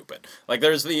and stupid. Like,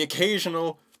 there's the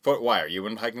occasional... But why, are you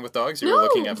in Hiking with Dogs? You were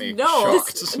looking at me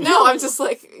shocked. No, I'm just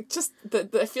like,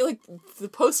 I feel like the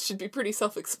post should be pretty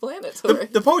self-explanatory.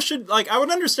 The post should, like, I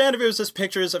would understand if it was just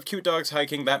pictures of cute dogs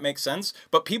hiking, that makes sense,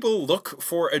 but people look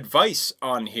for advice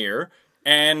on here,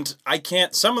 and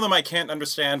some of them I can't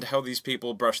understand how these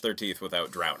people brush their teeth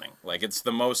without drowning. Like, it's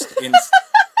the most...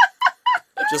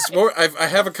 Just more, I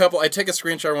have a couple, I take a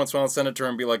screenshot once in a while and send it to her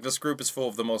and be like, this group is full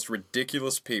of the most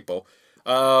ridiculous people.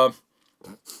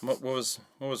 What was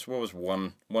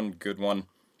one good one?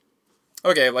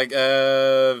 Okay, like,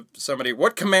 somebody,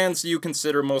 what commands do you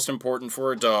consider most important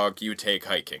for a dog you take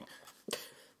hiking?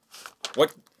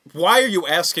 Why are you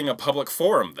asking a public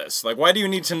forum this? Like, why do you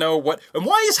need to know and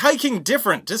why is hiking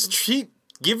different? Just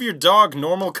give your dog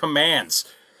normal commands.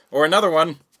 Or another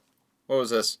one, what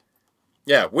was this?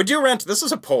 Yeah, would you rent, this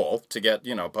is a poll to get,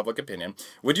 public opinion.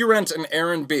 Would you rent an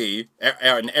Airbnb,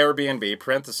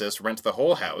 parenthesis, rent the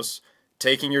whole house,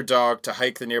 taking your dog to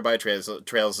hike the nearby trails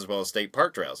as well as state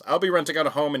park trails? I'll be renting out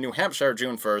a home in New Hampshire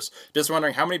June 1st. Just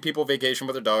wondering how many people vacation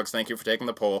with their dogs. Thank you for taking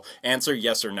the poll. Answer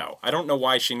yes or no. I don't know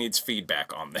why she needs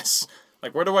feedback on this.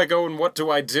 Like, where do I go and what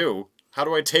do I do? How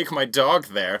do I take my dog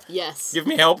there? Yes. Give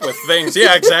me help with things.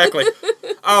 Yeah, exactly.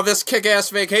 Oh, this kick-ass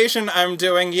vacation I'm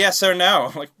doing, yes or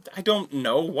no? Like, I don't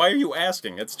know. Why are you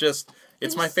asking? It's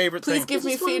my favorite thing. Please give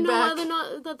me I just want feedback. to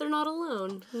know that they're not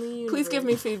alone in the universe. Please give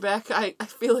me feedback. I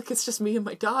feel like it's just me and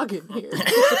my dog in here.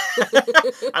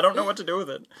 I don't know what to do with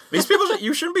it. These people,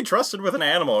 you shouldn't be trusted with an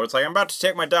animal. It's like, I'm about to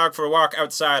take my dog for a walk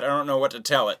outside. I don't know what to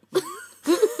tell it.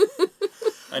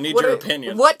 I need your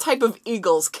opinion. What type of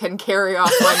eagles can carry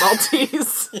off my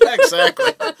Maltese? Yeah,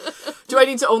 exactly. Do I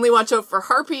need to only watch out for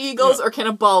harpy eagles, or can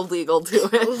a bald eagle do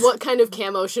it? What kind of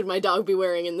camo should my dog be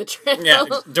wearing in the trail? Yeah.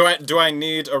 Do I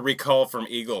need a recall from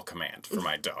Eagle Command for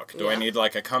my dog? Do I need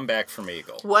like a comeback from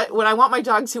Eagle? When I want my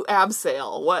dog to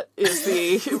abseil, what is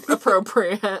the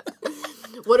appropriate?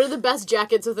 What are the best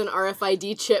jackets with an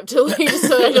RFID chip to like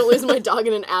so I don't lose my dog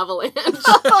in an avalanche?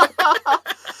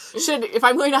 If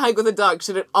I'm going to hike with a dog,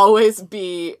 should it always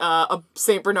be a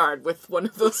Saint Bernard with one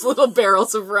of those little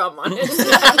barrels of rum on it?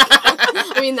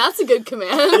 I mean, that's a good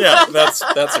command. Yeah, that's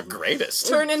the greatest.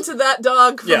 Turn into that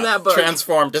dog from that book.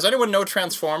 Transform. Does anyone know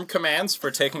transform commands for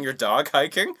taking your dog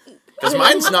hiking? Because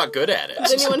mine's not good at it.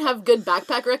 Does anyone have good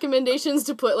backpack recommendations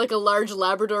to put like a large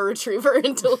Labrador Retriever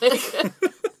into like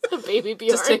a baby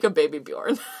Bjorn? Just take a baby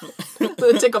Bjorn.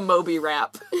 Then take a Moby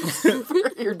wrap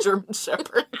for your German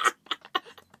Shepherd.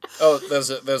 Oh,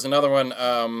 there's another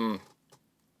one.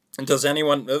 Does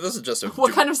anyone... This is just a...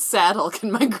 What kind of saddle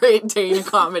can my Great Dane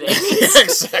accommodate? Yeah,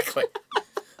 exactly.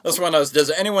 This one is, does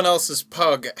anyone else's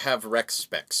pug have rec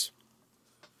specs?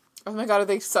 Oh my god, are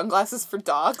they sunglasses for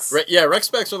dogs? Rec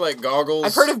specs are like goggles.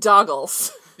 I've heard of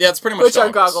doggles. Yeah, it's pretty much Which goggles.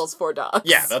 are goggles for dogs.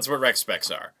 Yeah, that's what rec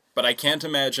specs are. But I can't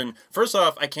imagine... First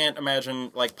off, I can't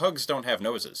imagine... Like, pugs don't have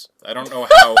noses. I don't know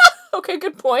how... Okay,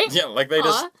 good point. Yeah, like they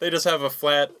just have a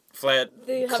flat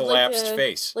They have collapsed like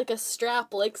face. like a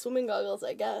strap, like swimming goggles,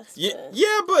 I guess.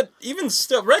 Yeah, but even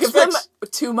still, rec Give them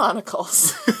specs... 2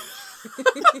 monocles.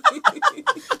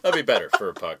 That'd be better for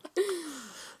a pug.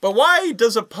 But why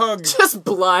does a pug... Just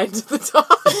blind the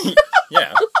dog.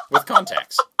 Yeah, with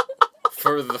contacts.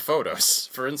 For the photos,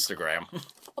 for Instagram.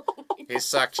 He's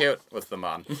so cute with them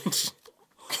on.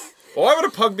 Well, why would a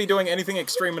pug be doing anything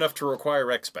extreme enough to require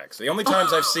rec specs? The only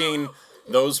times I've seen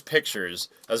those pictures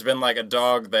has been like a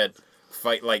dog that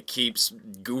keeps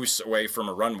goose away from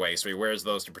a runway, so he wears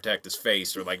those to protect his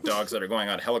face, or like dogs that are going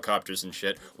on helicopters and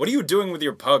shit. What are you doing with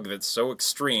your pug that's so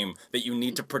extreme that you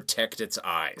need to protect its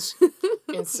eyes?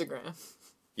 Instagram.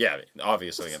 Yeah,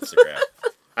 obviously Instagram.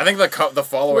 I think the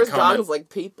follower Where's comment... goggles like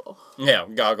people? Yeah,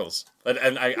 goggles.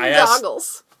 And I asked...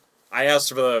 Goggles. I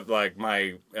asked for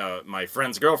my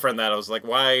friend's girlfriend that. I was like,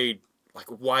 why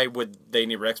would they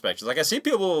need rec specs? She's like, I see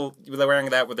people wearing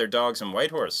that with their dogs in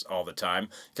Whitehorse all the time,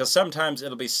 because sometimes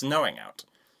it'll be snowing out.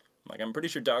 Like, I'm pretty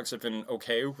sure dogs have been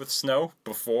okay with snow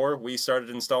before we started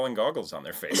installing goggles on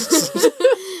their faces.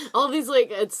 All these,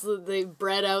 like, they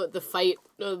bred out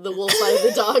the wolf side of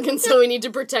the dog, and so we need to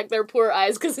protect their poor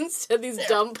eyes, because instead these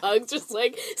dumb pugs just,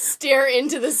 like, stare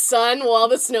into the sun while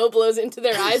the snow blows into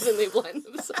their eyes and they blind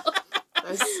themselves.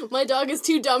 My dog is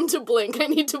too dumb to blink. I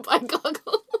need to buy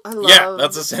goggles. Yeah,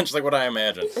 that's essentially what I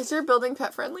imagine. Is your building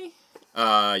pet friendly?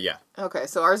 Yeah. Okay,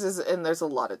 so ours is, and there's a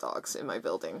lot of dogs in my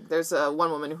building. There's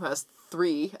one woman who has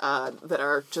 3 that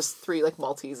are just 3 like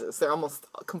Malteses. They're almost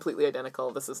completely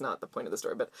identical. This is not the point of the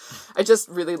story, but I just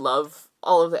really love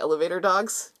all of the elevator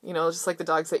dogs. You know, just like the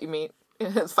dogs that you meet.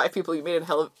 5 people you meet in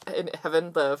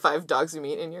heaven, the 5 dogs you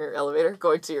meet in your elevator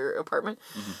going to your apartment.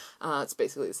 Mm-hmm. It's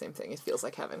basically the same thing. It feels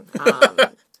like heaven.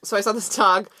 So I saw this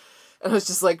dog, and I was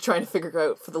just, like, trying to figure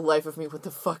out for the life of me, what the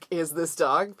fuck is this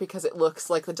dog? Because it looks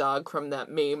like the dog from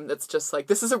that meme that's just like,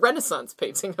 this is a Renaissance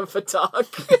painting of a dog.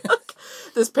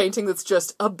 This painting that's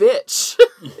just a bitch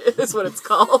is what it's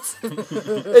called.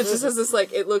 It just has this,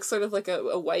 like, it looks sort of like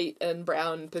a white and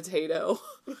brown potato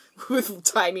with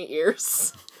tiny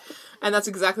ears. And that's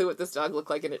exactly what this dog looked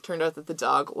like, and it turned out that the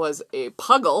dog was a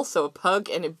puggle, so a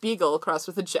pug and a beagle crossed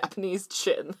with a Japanese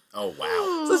chin. Oh,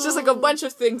 wow. So it's just like a bunch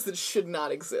of things that should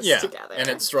not exist together. And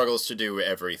it struggles to do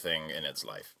everything in its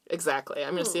life. Exactly.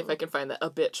 I'm going to see if I can find that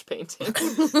a bitch painting.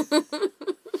 Because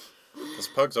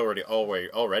pugs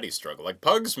already struggle. Like,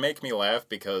 pugs make me laugh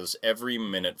because every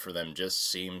minute for them just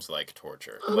seems like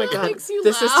torture. Oh my god, makes you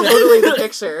this laugh. is totally the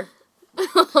picture.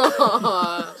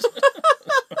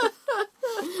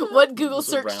 What Google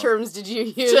search terms did you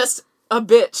use? Just a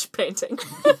bitch painting.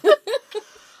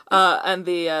 And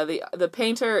the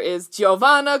painter is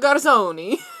Giovanna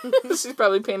Garzoni. She's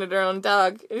probably painted her own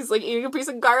dog. He's like eating a piece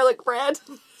of garlic bread.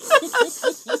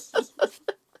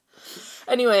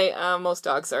 Anyway, most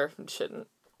dogs shouldn't.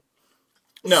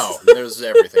 No, there's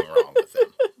everything wrong with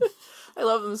them. I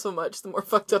love them so much. The more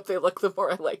fucked up they look, the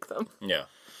more I like them. Yeah.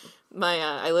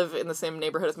 I live in the same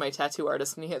neighborhood as my tattoo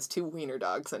artist, and he has 2 wiener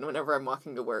dogs, and whenever I'm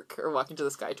walking to work, or walking to the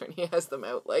SkyTrain, he has them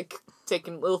out, like,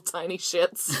 taking little tiny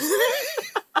shits.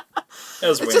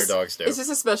 As wiener dogs do. It's just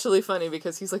especially funny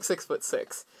because he's, like,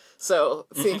 6'6". So,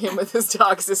 seeing him with his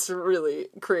dogs just really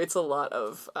creates a lot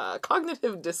of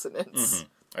cognitive dissonance.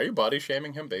 Mm-hmm. Are you body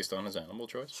shaming him based on his animal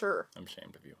choice? Sure. I'm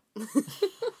ashamed of you.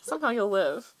 Somehow you'll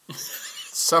live.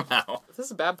 Somehow. This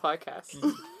is a bad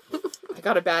podcast. I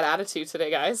got a bad attitude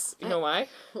today, guys. You know why?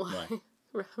 Why?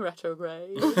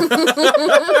 Retrograde.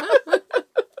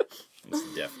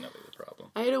 It's definitely the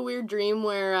problem. I had a weird dream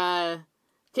where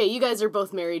Okay, you guys are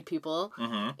both married people.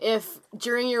 Mm-hmm. If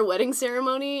during your wedding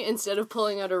ceremony, instead of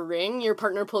pulling out a ring, your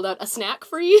partner pulled out a snack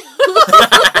for you?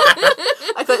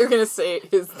 I thought you were going to say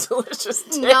his delicious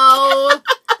dick. No.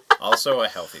 Also a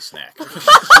healthy snack.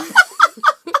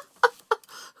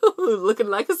 Looking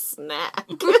like a snack.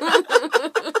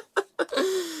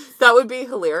 That would be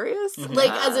hilarious.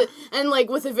 Like, and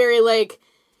with a very,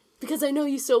 because I know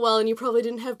you so well and you probably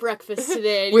didn't have breakfast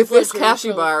today. and With your this blood sugar's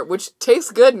cashew so- bar, which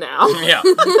tastes good now. Yeah.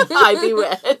 I be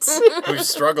wet. We've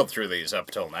struggled through these up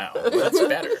till now. That's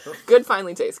better. Good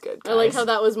finally tastes good. I like guys. how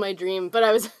that was my dream, but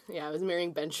I was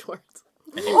marrying Ben Schwartz.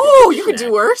 Oh, you could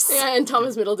do worse. Yeah, and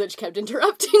Thomas Middleditch kept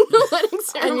interrupting the wedding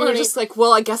ceremony. And you were just like,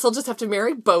 well, I guess I'll just have to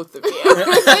marry both of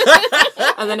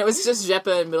you. And then it was just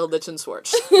Jeppa and Middleditch and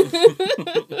Swartz.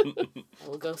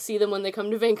 We'll go see them when they come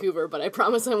to Vancouver, but I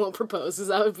promise I won't propose, because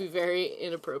that would be very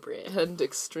inappropriate. And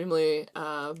extremely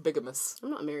bigamous.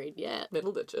 I'm not married yet.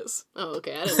 Middleditches. Oh,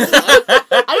 okay, I didn't know that.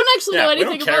 I don't actually know Yeah, we don't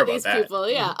anything care about about these that. people.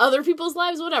 Yeah, other people's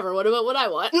lives, whatever. What about what I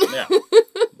want? Yeah.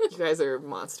 You guys are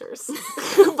monsters.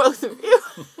 Both of you.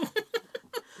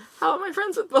 How am I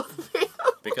friends with both of you?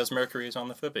 Because Mercury is on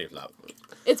the flippity flop.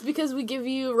 It's because we give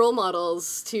you role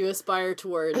models to aspire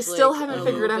towards. I still like, haven't a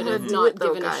figured little out how bit to of do not it, though,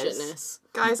 giving a guys. shitness.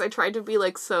 Guys, I tried to be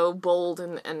so bold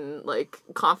and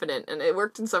confident, and it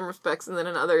worked in some respects, and then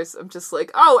in others, I'm just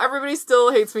like, oh, everybody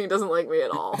still hates me and doesn't like me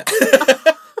at all.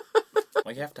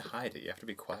 Well, you have to hide it. You have to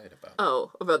be quiet about it.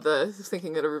 Oh, about the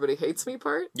thinking that everybody hates me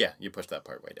part? Yeah, you push that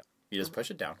part way down. You just push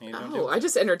it down. You don't do Oh, it. I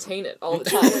just entertain it all the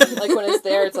time. Like when it's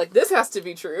there, it's like, this has to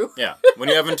be true. Yeah. When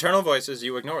you have internal voices,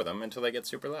 you ignore them until they get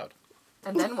super loud.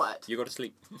 And then what? You go to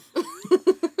sleep. You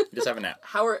just have a nap.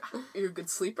 You're a good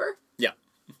sleeper? Yeah.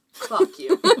 Fuck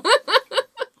you.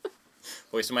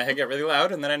 Voice in my head get really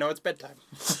loud, and then I know it's bedtime.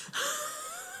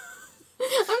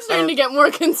 I'm starting to get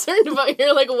more concerned about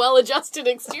your well-adjusted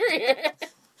exterior.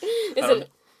 Is it?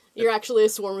 You're actually a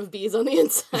swarm of bees on the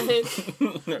inside.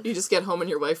 You just get home and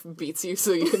your wife beats you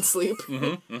so you can sleep.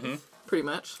 Pretty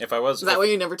much. If I was... Is that why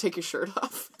you never take your shirt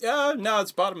off? Yeah, no,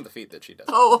 it's bottom of the feet that she does.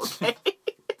 Oh, okay.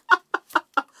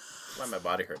 That's why my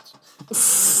body hurts.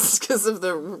 It's because of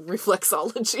the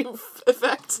reflexology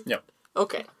effect. Yep.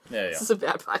 Okay. Yeah, This yeah. is a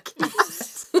bad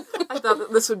podcast. I thought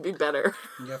that this would be better.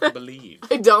 You have to believe.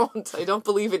 I don't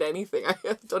believe in anything. I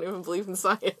don't even believe in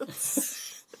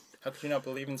science. How could you not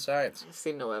believe in science? I've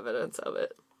seen no evidence of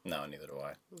it. No, neither do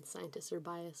I. Scientists are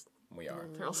biased. We are.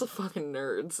 They're also fucking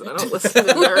nerds, and I don't listen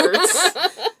to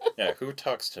nerds. Yeah, who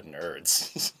talks to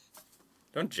nerds?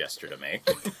 Don't gesture to me.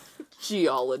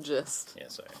 Geologist.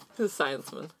 Yes, I am. The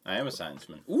scienceman. I am a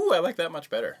scienceman. Ooh, I like that much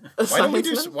better. A Why don't we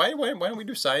do scienceman? why don't we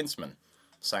do scienceman?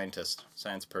 Scientist,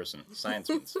 science person,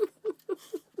 scienceman.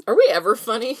 Are we ever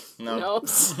funny? No. No,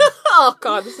 Oh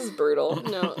god, this is brutal.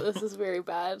 no, this is very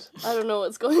bad. I don't know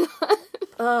what's going on.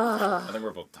 I think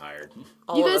we're both tired.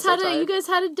 All You of guys us are had a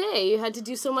tired. day. You had to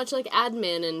do so much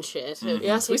admin and shit. Mm-hmm.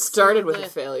 Yes, we Takes started some with of a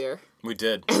the- failure. We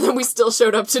did. And then we still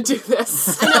showed up to do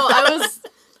this. I know, I was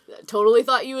totally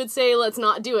thought you would say let's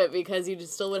not do it because you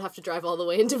just still would have to drive all the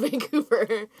way into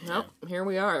Vancouver. Nope, here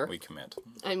we are. We commit.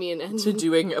 I mean, and, To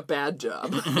doing a bad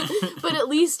job. but at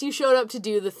least you showed up to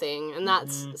do the thing, and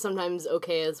that's sometimes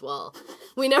okay as well.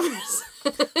 We never.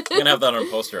 I'm gonna have that on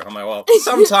a poster on my wall.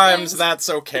 Sometimes that's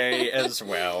okay as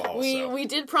well. Also, We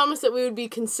did promise that we would be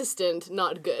consistent,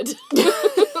 not good,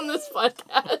 on this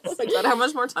podcast. Oh my god, how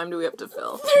much more time do we have to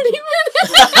fill? 30 minutes.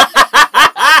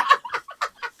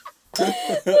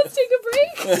 Let's take a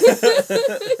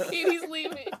break. Katie's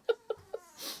leaving.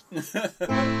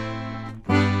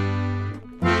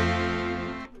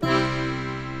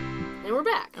 And we're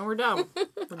back. And we're dumb.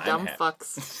 We're dumb happy.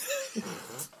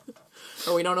 fucks.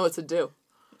 Or we don't know what to do.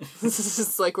 This is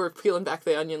just like we're peeling back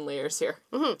the onion layers here.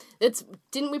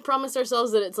 Didn't we promise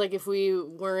ourselves that it's like if we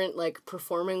weren't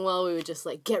performing well, we would just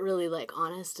get really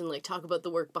honest and talk about the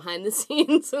work behind the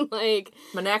scenes and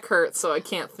My neck hurts, so I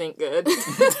can't think good.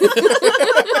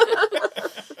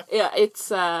 Yeah,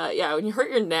 it's when you hurt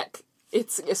your neck,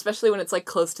 it's especially when it's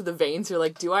close to the veins, you're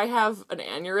like, do I have an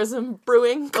aneurysm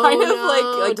brewing? Kind of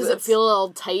like does it that's- feel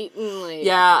all tight and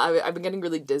Yeah, I've been getting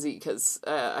really dizzy because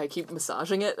I keep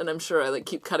massaging it, and I'm sure I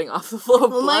keep cutting off the flow of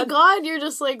Oh blood. my god, you're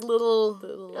just little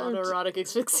autoerotic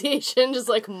asphyxiation, just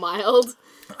mild.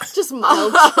 Just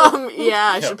mild.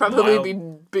 Yeah, I should probably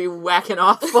mild. be whacking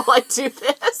off while I do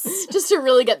this. Just to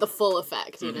really get the full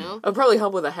effect, you know? It'll probably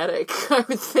help with a headache, I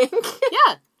would think.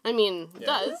 Yeah. I mean, it Yeah.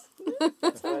 does.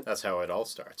 that's how it all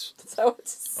starts. So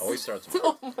it's... Always starts.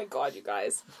 Oh my god, you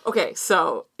guys. Okay,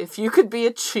 so if you could be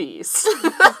a cheese,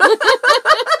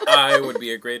 I would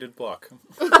be a grated block.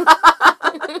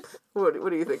 what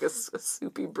do you think? A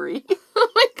soupy brie? Oh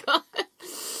my god.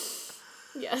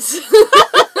 Yes.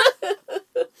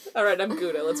 All right, I'm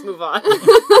Gouda. Let's move on.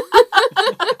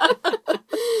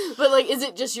 But, like, is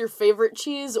it just your favorite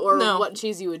cheese, or No. what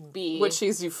cheese you would be? What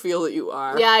cheese you feel that you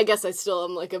are. Yeah, I guess I still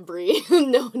am like a brie.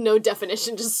 No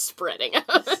definition, just spreading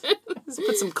out. Just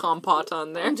put some compote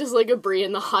on there. I'm just like a brie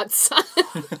in the hot sun.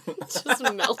 Just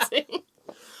melting.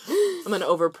 I'm an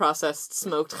overprocessed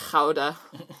smoked gouda.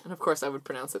 And of course I would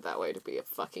pronounce it that way to be a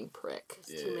fucking prick.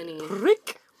 Too many.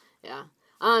 Prick? Yeah.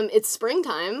 It's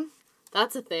springtime.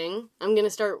 That's a thing. I'm gonna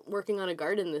start working on a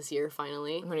garden this year,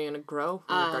 finally. What are you gonna grow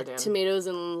in your garden? Tomatoes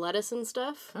and lettuce and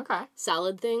stuff. Okay.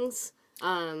 Salad things.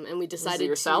 And we These decided are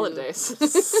your to... salad days.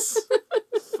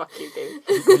 Fuck you, Dave.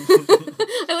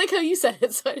 I like how you said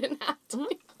it, so I didn't have to.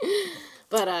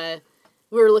 But,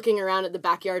 we were looking around at the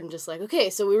backyard and just like, okay,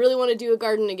 so we really want to do a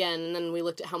garden again. And then we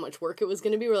looked at how much work it was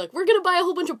going to be. We're like, we're going to buy a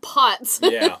whole bunch of pots.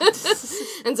 Yeah.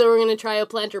 And so we're going to try a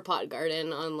planter pot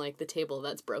garden on, like, the table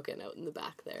that's broken out in the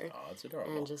back there. Oh, that's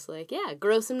adorable. And just like, yeah,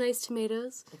 grow some nice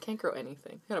tomatoes. I can't grow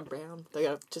anything. I got a brown. I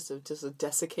got just a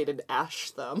desiccated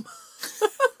ash thumb.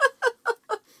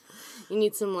 You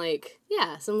need some, like,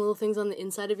 yeah, some little things on the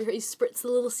inside of your... You spritz the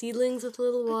little seedlings with a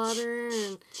little water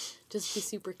and just be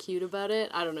super cute about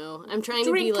it. I don't know. I'm trying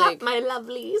to be, like... my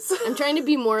lovelies. I'm trying to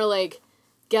be more, like,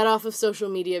 get off of social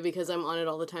media because I'm on it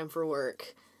all the time for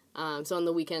work. So on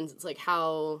the weekends, it's like,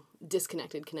 how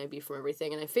disconnected can I be from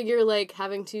everything? And I figure, like,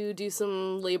 having to do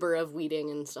some labor of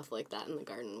weeding and stuff like that in the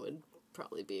garden would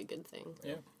probably be a good thing.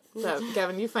 Yeah. So,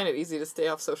 Gavin, you find it easy to stay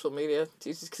off social media? Do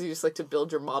you just because you just like to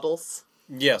build your models?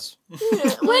 Yes. What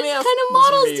kind of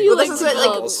models do you Well, like this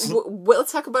to is build?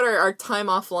 Let's talk about our time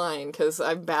offline, because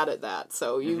I'm bad at that.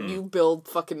 So you build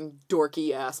fucking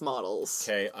dorky ass models.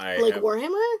 Okay, Like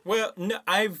Warhammer? Well, no,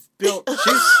 I've built...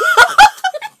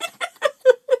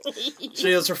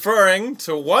 She is referring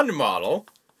to one model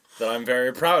that I'm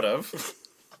very proud of.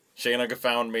 Shayna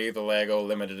found me the Lego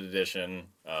limited edition...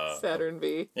 Saturn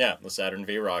V. Yeah, the Saturn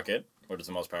V rocket, which is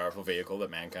the most powerful vehicle that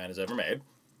mankind has ever made.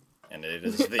 And it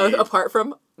is the... Apart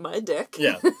from my dick.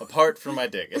 Yeah, apart from my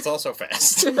dick. It's also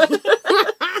fast.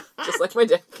 Just like my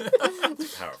dick.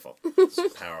 It's powerful.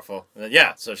 It's powerful.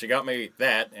 Yeah, so she got me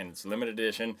that, and it's limited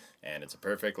edition, and it's a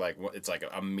perfect, like, it's like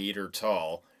a meter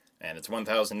tall, and it's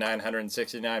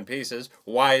 1,969 pieces.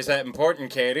 Why is that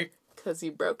important, Katie? Because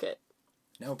you broke it.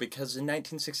 No, because in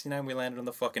 1969 we landed on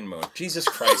the fucking moon. Jesus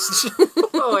Christ.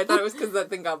 Oh, I thought it was because that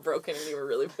thing got broken and you were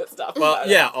really pissed off Well, about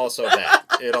yeah, also that.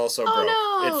 It also broke. no.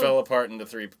 It fell apart into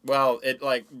three... Well, it,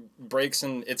 like, breaks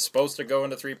and it's supposed to go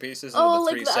into three pieces into Oh, the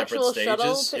like three the separate actual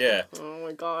shuttle stages. thing? Yeah. Oh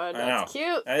my god, I know. that's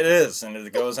cute. It is, and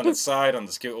it goes on its side on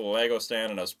this cute little Lego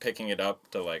stand, and I was picking it up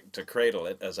to cradle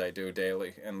it as I do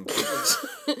daily, and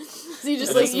So you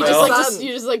just And like it's you my just like son. to,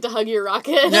 you just like to hug your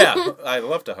rocket. yeah, I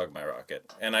love to hug my rocket,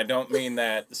 and I don't mean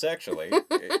that sexually.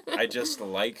 I just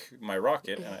like my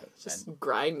rocket, and Just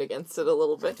grind against it a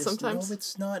little bit just, sometimes. No,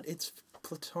 it's not. It's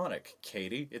platonic,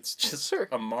 Katie. It's just Sure.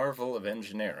 a marvel of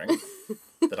engineering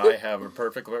that I have a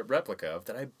perfect replica of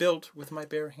that I built with my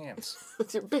bare hands.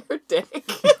 With your bare dick.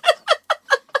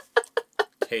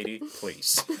 Katie,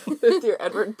 please. With your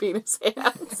Edward penis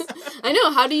hands. I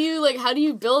know. How do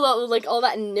you build all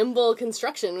that nimble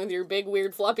construction with your big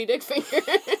weird floppy dick finger?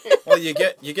 Well, you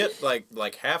get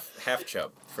like half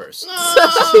chub first.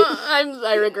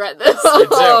 I regret this.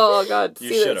 Oh god, You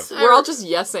see should've. this? We're all just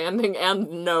yes anding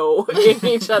and no in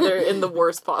each other in the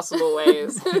worst possible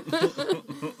ways.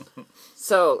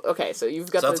 So okay, so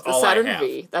you've got So that's the all I Saturn have.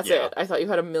 V. That's Yeah. it. I thought you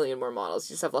had a million more models.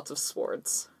 You just have lots of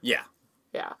swords. Yeah,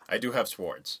 Yeah. I do have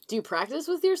swords. Do you practice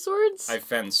with your swords? I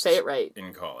fenced Say it right.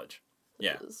 in college.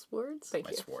 Yeah, Swords? Thank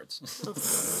my you.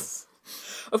 swords.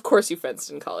 Of course you fenced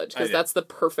in college, I because did. that's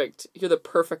you're the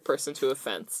perfect person to have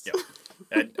fenced.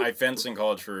 Yep. I fenced in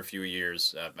college for a few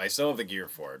years. I still have the gear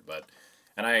for it,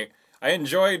 and I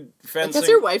enjoyed fencing. Because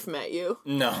your wife met you.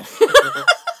 No.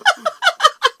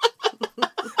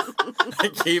 I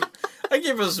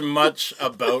keep as much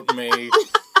about me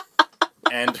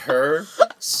and her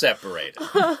separated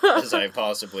as I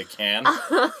possibly can.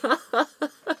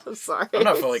 I'm sorry. I'm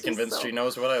not fully She's convinced so- she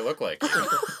knows what I look like.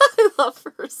 I love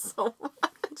her so much.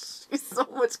 She's so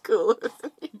much cooler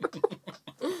than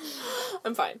you.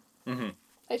 I'm fine. Mm-hmm.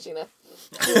 Hi, Sheena.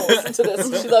 She won't listen to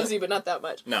this. She loves you, but not that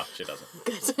much. No, she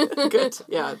doesn't. Good.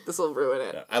 Yeah, this will ruin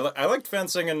it. Yeah, I liked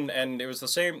fencing, and it was the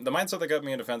same. The mindset that got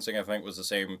me into fencing, I think, was the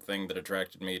same thing that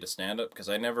attracted me to stand-up, because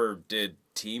I never did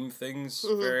team things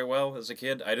very well as a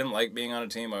kid. I didn't like being on a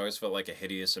team. I always felt like a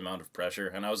hideous amount of pressure,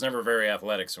 and I was never very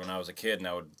athletic, so when I was a kid and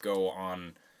I would go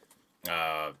on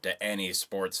to any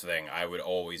sports thing, I would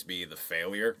always be the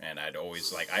failure, and I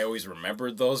always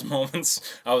remembered those moments.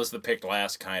 I was the picked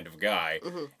last kind of guy,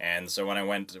 and so when I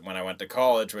went to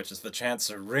college, which is the chance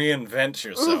to reinvent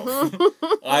yourself,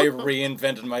 I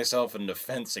reinvented myself into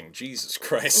fencing. Jesus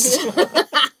Christ!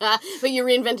 But you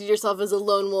reinvented yourself as a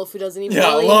lone wolf who doesn't even Yeah,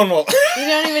 really, lone wolf. you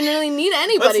don't even really need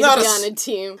anybody to be on a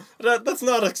team. Let's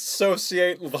not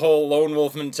associate the whole lone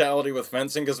wolf mentality with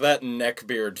fencing, because that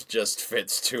neckbeard just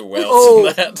fits too well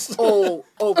to that. Oh,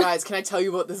 guys, can I tell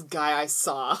you about this guy I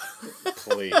saw?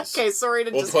 Please. Okay, sorry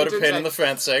to We'll just put a interject. pin in the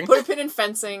fencing. Put a pin in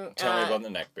fencing. Tell me about the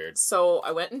neckbeard. So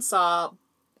I went and saw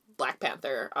Black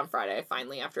Panther on Friday,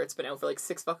 finally, after it's been out for like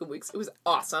 6 fucking weeks. It was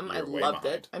awesome. You're I way loved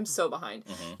behind. it. I'm so behind.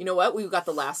 You know what? We got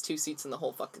the last 2 seats in the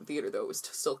whole fucking theater, though. It was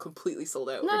still completely sold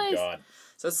out. Nice. God.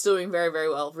 So it's still doing very, very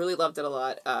well. Really loved it a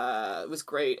lot. It was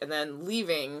great. And then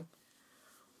leaving,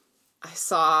 I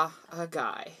saw a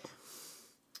guy.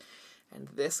 And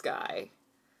this guy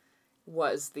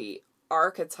was the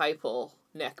archetypal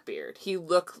neckbeard. He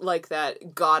looked like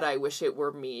that God I wish it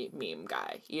were me meme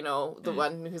guy. You know, the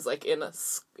one who's like in a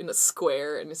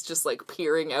square and is just like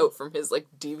peering out from his like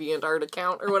DeviantArt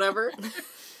account or whatever.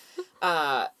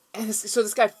 And so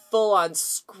this guy full on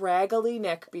scraggly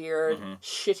neckbeard,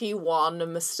 shitty wand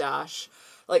mustache,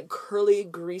 like curly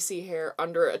greasy hair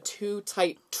under a too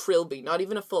tight trilby, not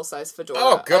even a full size fedora.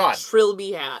 Oh, God. A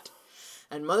trilby hat.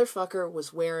 And motherfucker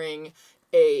was wearing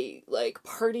a like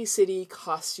Party City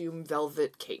costume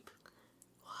velvet cape.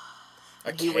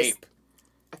 A He was- cape.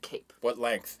 A cape. What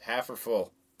length? Half or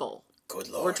full? Full. Good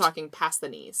lord. We're talking past the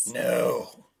knees.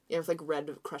 No. Yeah, with like red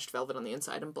crushed velvet on the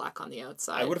inside and black on the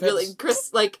outside. I would've really, had-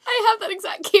 Chris, like, I have that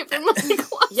exact cape in my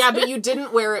closet. yeah, but you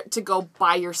didn't wear it to go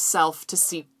by yourself to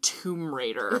see Tomb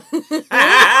Raider.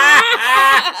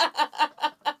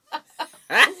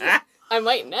 I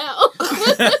might now.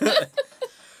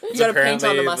 You gotta paint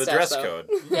on the Apparently mustache, the dress though. code.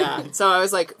 Yeah. So I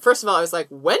was like, first of all, I was like,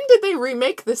 when did they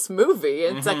remake this movie?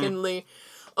 And secondly,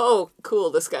 oh, cool,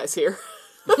 this guy's here.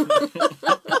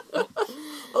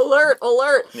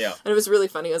 Alert. Yeah. And it was really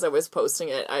funny as I was posting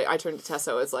it. I turned to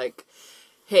Tessa, I was like,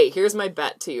 hey, here's my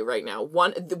bet to you right now.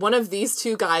 One of these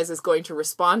two guys is going to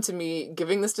respond to me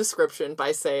giving this description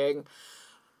by saying,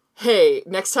 hey,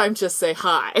 next time just say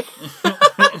hi.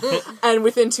 And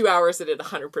within 2 hours it had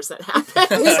 100%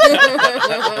 happened.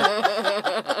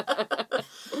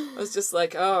 I was just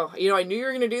like, oh, you know, I knew you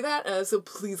were going to do that, so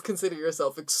please consider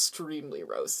yourself extremely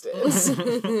roasted.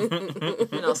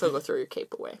 And also go throw your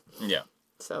cape away. Yeah.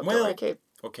 So don't Well, wear a cape.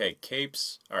 Okay,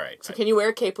 capes. All right. So can you wear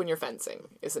a cape when you're fencing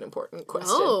is an important question.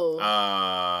 Oh.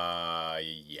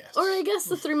 Yes. Or I guess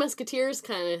the Three Musketeers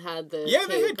kind of had the Yeah,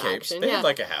 they cape had capes. option. They yeah. had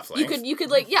like a half length. You could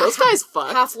like Those guys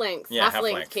fucked. half length. Yeah, half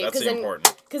length. cape. That's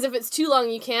important. Because if it's too long,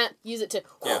 you can't use it to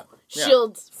Yeah.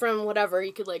 shield from whatever.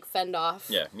 You could like fend off.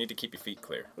 Yeah, you need to keep your feet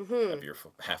clear of your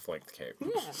half-length cape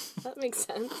Yeah, that makes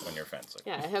sense. when you're fencing.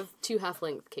 Yeah, I have 2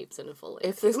 half-length capes and a full length.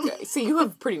 If this guy, see, you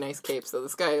have pretty nice capes though.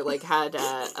 This guy like had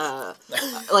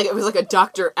like it was like a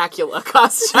Dr. Acula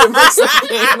costume or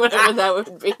something, whatever that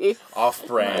would be.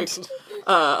 Off-brand.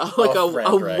 Like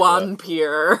Off-brand a Dracula.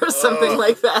 vampire or something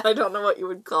like that. I don't know what you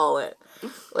would call it.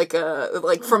 Like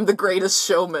from The Greatest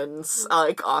Showman's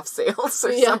like off sales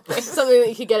or Yeah, something. something that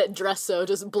you could get at Dresso,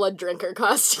 just blood drinker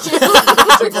costume.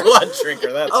 Blood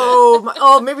drinker, that's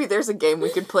Oh, maybe there's a game we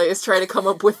could play is try to come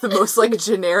up with the most like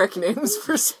generic names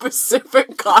for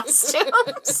specific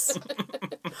costumes.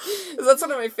 That's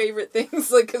one of my favorite things,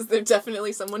 like, because there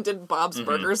definitely someone did Bob's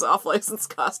Burgers off-license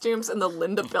costumes, and the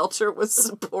Linda Belcher was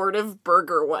supportive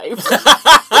burger wife.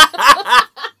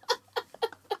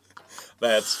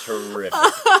 That's terrific.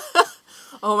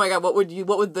 Oh my god, what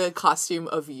would the costume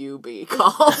of you be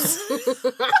called?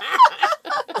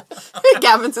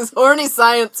 Gavin says horny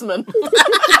scienceman.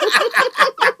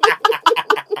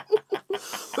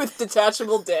 With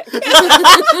detachable dick.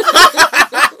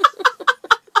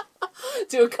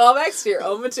 Do a callback to your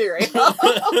own material.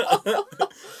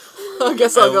 I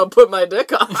guess I'll go put my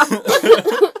dick on.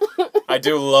 I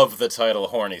do love the title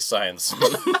Horny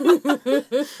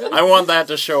Scienceman. I want that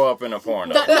to show up in a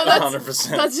porno. 100%.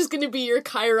 That's just going to be your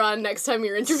Chiron next time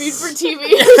you're interviewed for TV.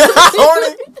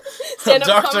 Horny!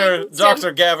 Stand-up comic.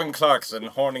 Dr. Gavin Clarkson,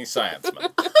 Horny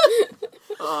Scienceman.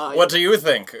 What do you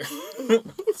think?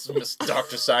 Miss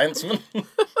Dr. Scienceman?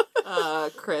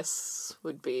 Chris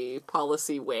would be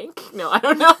Policy Wink. No, I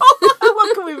don't know.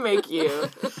 What can we make you?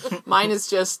 Mine is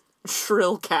just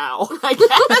Shrill Cow. I guess.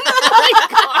 Oh my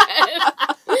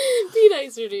god. Be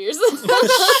nicer to yourself.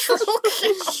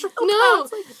 No.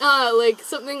 Like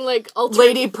something like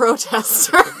Lady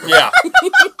Protester. Yeah.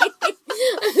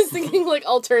 I was thinking like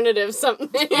alternative something.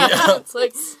 Yeah. It's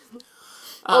like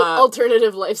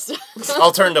Alternative lifestyle.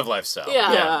 Alternative lifestyle.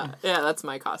 Yeah. Yeah, that's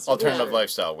my costume. Alternative Yeah.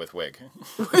 lifestyle with wig.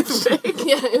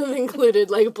 Yeah, it included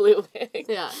like blue wig.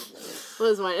 Yeah. What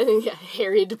was mine? I think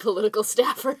harried political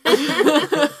staffer.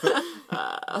 Yeah,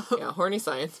 horny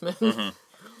science man. Mm-hmm.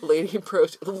 Lady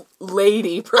protester.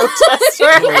 Lady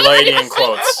in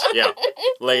quotes. Yeah.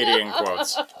 Lady in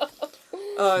quotes.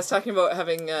 Oh, I was talking about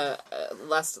having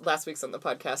last week's on the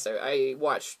podcast.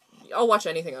 I'll watch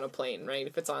anything on a plane, right?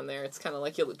 If it's on there, it's kind of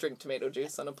like you'll drink tomato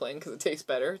juice on a plane because it tastes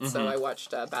better. So I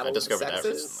watched Battle of the discovered that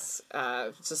Sexes.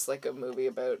 It's just like a movie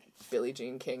about Billie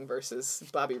Jean King versus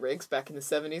Bobby Riggs back in the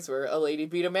 70s, where a lady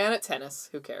beat a man at tennis.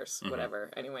 Who cares? Whatever.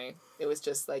 Anyway, it was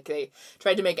just like they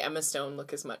tried to make Emma Stone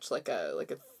look as much like a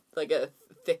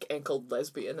thick ankled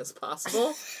lesbian as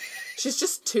possible. She's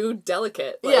just too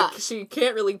delicate. Like, she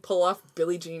can't really pull off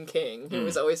Billie Jean King, who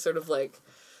was always sort of like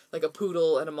a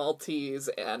poodle and a Maltese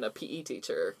and a PE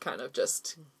teacher kind of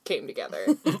just came together.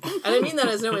 And I mean that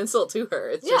as no insult to her.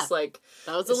 It's just like,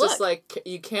 that was a it's look. just like,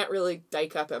 you can't really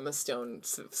dyke up Emma Stone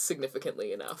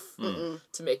significantly enough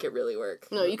to make it really work.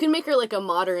 No, you can make her like a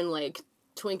modern, like,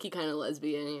 Twinkie kind of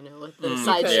lesbian, you know, with the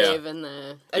side shave and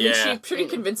the... I mean, she pretty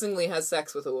convincingly has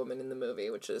sex with a woman in the movie,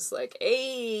 which is like,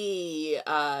 hey,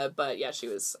 but yeah,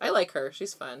 I like her.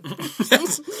 She's fun.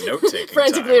 Note-taking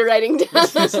frantically time. writing down.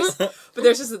 But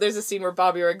there's a scene where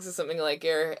Bobby Riggs is something like,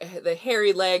 the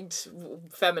hairy-legged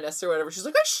feminist or whatever. She's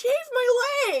like, I shaved my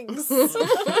legs!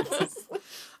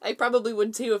 I probably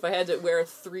would too if I had to wear a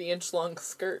 3-inch long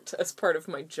skirt as part of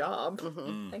my job.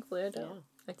 Thankfully I don't. Yeah.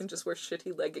 I can just wear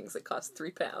shitty leggings that cost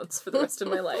 £3 for the rest of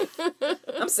my life.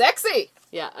 I'm sexy!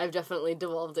 Yeah, I've definitely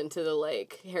devolved into the,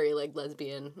 like, hairy-legged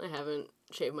lesbian. I haven't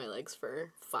shaved my legs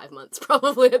for 5 months,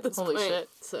 probably, at this Holy point. shit.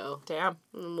 So, Damn.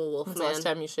 I'm a wolf When's man. the last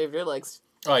time you shaved your legs?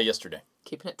 Oh, yesterday.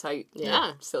 Keeping it tight.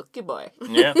 Yeah. Silky boy.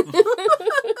 Yeah.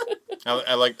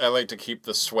 I like to keep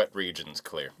the sweat regions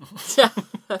clear. Yeah,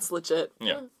 that's legit.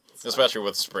 Yeah. Especially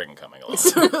with spring coming along.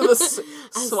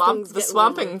 the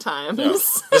swamping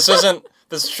times. Yeah.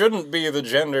 This shouldn't be the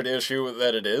gendered issue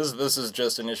that it is. This is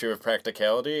just an issue of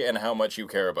practicality and how much you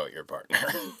care about your partner.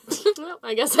 Well,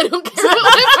 I guess I don't care about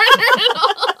my partner at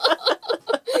all.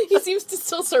 He seems to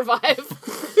still survive.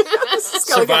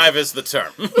 Survive is the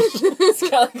term. It's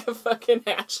got like a fucking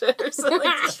hatchet or something.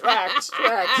 Like,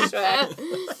 Shrek.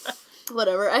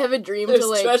 Whatever. I have a dream There's to,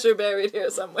 like... treasure buried here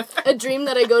somewhere. A dream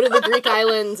that I go to the Greek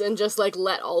islands and just, like,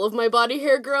 let all of my body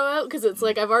hair grow out, because it's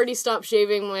like I've already stopped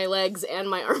shaving my legs and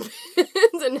my armpits,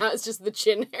 and now it's just the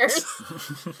chin hairs.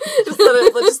 just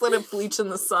let it bleach in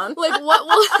the sun. Like, what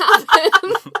will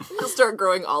happen? You'll start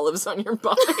growing olives on your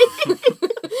body.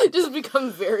 Just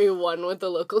become very one with the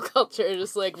local culture.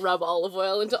 Just, like, rub olive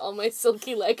oil into all my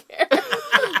silky leg hair.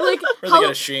 Like, Really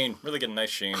get a sheen. Really get a nice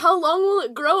sheen. How long will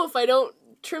it grow if I don't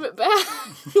trim it back?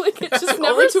 Like, it just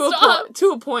never stopped.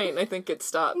 To a point, I think it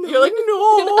stopped. You're like,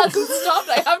 no! It hasn't stopped.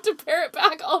 I have to pare it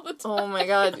back all the time. Oh my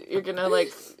god, you're gonna,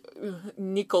 like,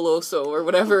 Nicoloso, or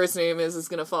whatever his name is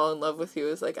gonna fall in love with you.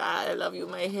 It's like, I love you,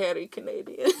 my hairy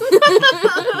Canadian.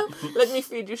 Let me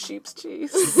feed you sheep's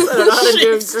cheese. I don't know how to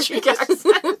do a Greek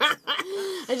accent.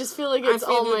 I just feel like it's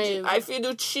I feed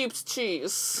you sheep's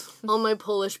cheese. All my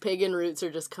Polish pagan roots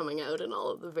are just coming out in all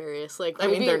of the various, like... I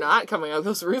mean, they're not coming out.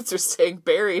 Those roots are staying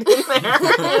buried in there.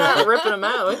 You're not ripping them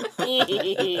out.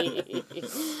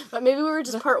 But maybe we were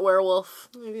just part werewolf.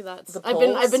 Maybe that's...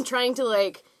 I've been trying to,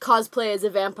 like, cosplay as a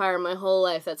vampire my whole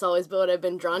life. That's always what I've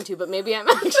been drawn to. But maybe I'm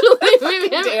actually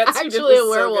a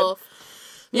werewolf.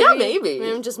 Yeah, maybe.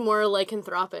 Maybe I'm just more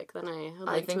lycanthropic than I would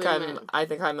like to admit. I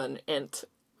think I'm an ent.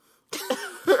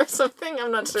 Or something.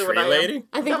 I'm not sure Tree what I am. lady?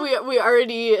 I think we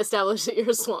already established that you're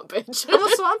a swamp bitch. I'm a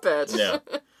swamp bitch. Yeah.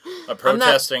 A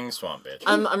protesting swamp bitch.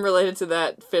 I'm related to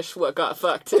that fish what got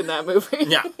fucked in that movie.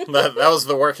 Yeah, that was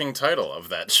the working title of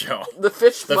that show. The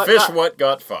fish what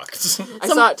got fucked. I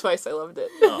saw it twice. I loved it.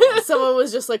 Someone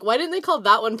was just like, why didn't they call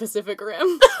that one Pacific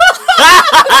Rim?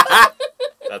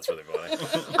 That's really funny.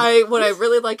 What I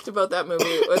really liked about that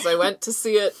movie was I went to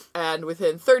see it, and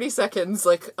within 30 seconds,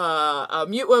 like, a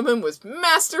mute woman was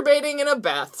masturbating in a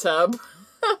bathtub.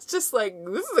 I was just like,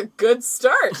 this is a good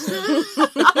start.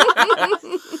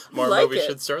 More like movies it.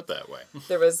 should start that way.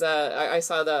 There was, I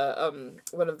saw the,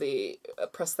 one of the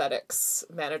prosthetics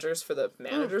managers for the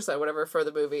for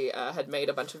the movie, had made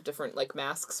a bunch of different, like,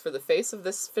 masks for the face of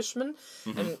this fishman,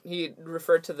 and he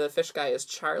referred to the fish guy as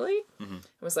Charlie. It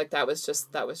was like, that was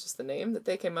just the name that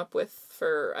they came up with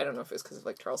for, I don't know if it was because of,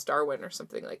 like, Charles Darwin or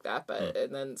something like that, but,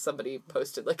 and then somebody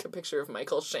posted, like, a picture of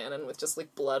Michael Shannon with just,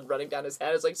 like, blood running down his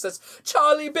head. It's like, it says,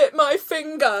 Charlie bit my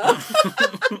finger!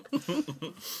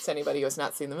 To anybody who has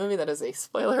not seen the movie, that is a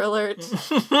spoiler alert.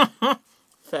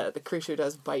 that the creature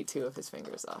does bite 2 of his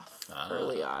fingers off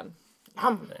early on.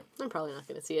 I'm probably not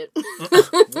gonna see it.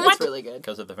 That's really good.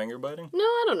 Because of the finger biting? No,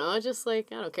 I don't know. I just like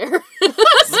I don't care.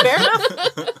 Fair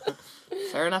enough.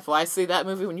 Fair enough. Why see that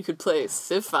movie when you could play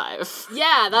Civ 5?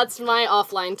 Yeah, that's my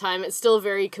offline time. It's still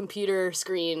very computer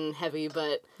screen heavy,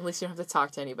 but At least you don't have to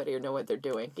talk to anybody or know what they're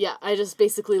doing. yeah, I just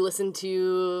basically listen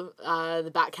to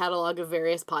the back catalog of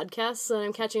various podcasts that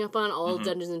I'm catching up on, all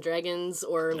Dungeons and Dragons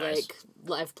or Nice. like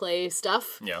live play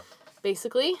stuff. Yeah.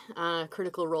 Basically,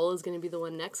 Critical Role is going to be the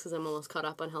one next because I'm almost caught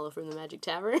up on Hello from the Magic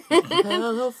Tavern.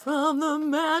 Hello from the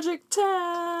Magic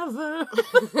Tavern.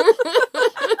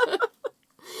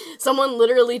 Someone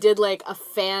literally did like a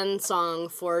fan song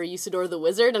for Usador the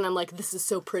Wizard, and I'm like, this is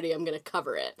so pretty, I'm gonna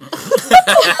cover it.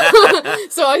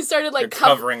 So I started like You're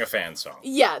covering a fan song.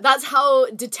 Yeah, that's how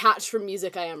detached from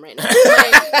music I am right now.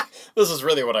 Like, This is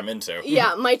really what I'm into.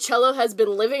 yeah, my cello has been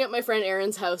living at my friend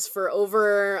Erin's house for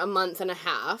over a month and a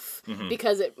half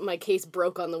because my case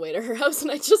broke on the way to her house,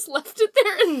 and I just left it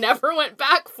there and never went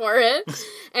back for it.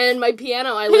 And my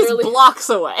piano, I He's literally blocks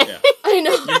away. Yeah. I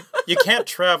know. You can't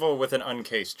travel with an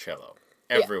uncased cello.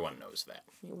 Everyone knows that.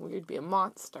 You'd be a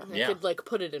monster. I Yeah. could like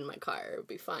put it in my car, it would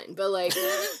be fine. But like,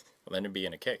 Well, then it'd be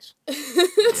in a case. In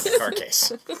a car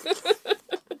case.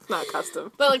 It's not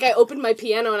custom. but like I opened my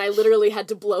piano and I literally had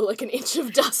to blow like an inch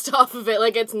of dust off of it,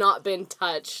 like it's not been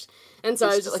touched. And so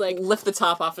I was just like, lift the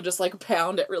top off and just like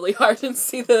pound it really hard and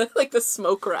see the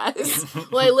smoke rise.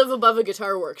 well, I live above a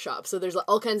guitar workshop, so there's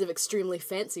all kinds of extremely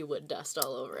fancy wood dust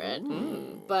all over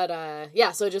it. But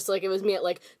yeah, so just like it was me at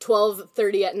like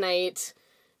 12:30 at night,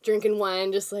 drinking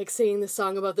wine, just like singing this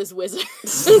song about this wizard.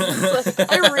 It's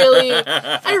like, I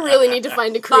really need to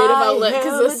find a creative outlet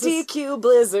because this is... DQ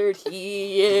Blizzard.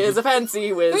 He is a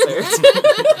fancy wizard.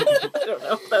 I don't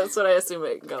know. That's what I assume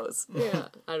it goes. Yeah,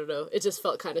 I don't know. It just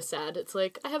felt kind of sad. It's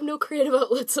like, I have no creative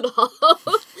outlets at all.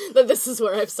 That this is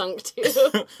where I've sunk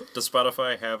to. Does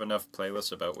Spotify have enough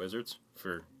playlists about wizards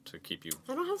to keep you?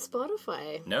 I don't have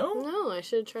Spotify. No? No, I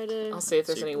should try to... I'll see if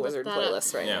there's any wizard that up.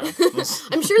 playlists right Yeah. now.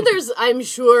 I'm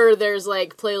sure there's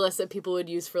like playlists that people would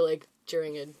use for like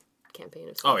during a campaign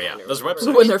of some Oh, yeah. kind or There's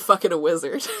whatever. websites. When they're fucking a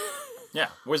wizard. Yeah,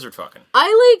 wizard fucking.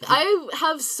 I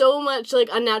have so much like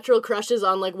unnatural crushes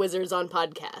on like wizards on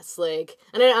podcasts, like,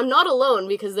 and I'm not alone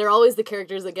because they're always the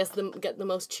characters that get the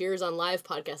most cheers on live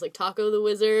podcasts, like Taco the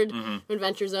Wizard from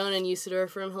Adventure Zone and Usador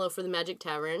from Hello for the Magic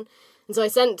Tavern. And so I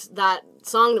sent that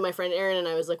song to my friend Erin, and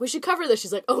I was like, we should cover this.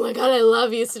 She's like, oh my god, I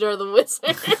love Usador the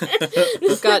Wizard.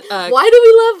 We've got Why do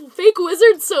we love fake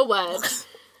wizards so much?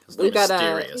 We've got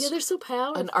mysterious. Yeah, they're so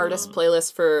powerful. an artist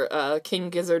playlist for King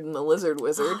Gizzard and the Lizard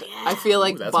Wizard. Oh, yeah. I feel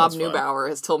like that Bob sounds fun. Neubauer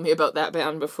has told me about that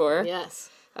band before. Yes.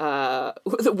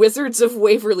 The Wizards of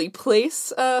Waverly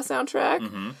Place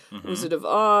soundtrack. Wizard of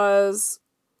Oz.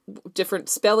 Different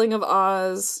spelling of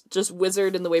Oz. Just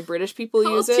wizard in the way British people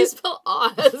How use else do you it. spell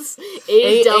Oz?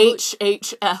 A-W-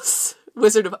 A-H-H-S.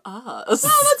 Wizard of Oz.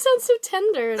 Oh, that sounds so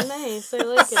tender and nice. I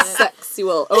like it.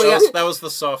 Sexual. Oh, yeah. That was the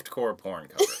softcore porn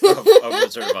cover of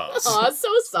Wizard of Oz. Aw, it's so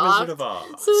soft. Wizard of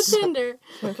Oz. So tender.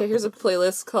 Okay, here's a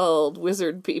playlist called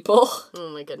Wizard People. Oh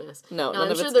my goodness. No, none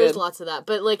I'm of sure it's there's good. lots of that.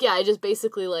 But like, yeah, I just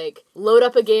basically like load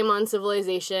up a game on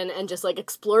Civilization and just like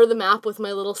explore the map with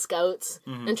my little scouts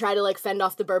and try to like fend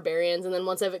off the barbarians. And then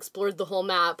once I've explored the whole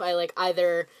map, I like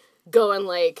either go and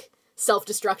like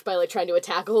self-destruct by like trying to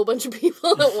attack a whole bunch of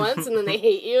people at once and then they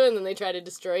hate you and then they try to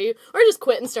destroy you, or just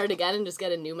quit and start again and just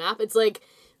get a new map. It's like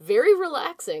very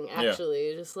relaxing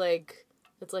actually. Just like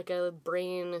it's like a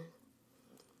brain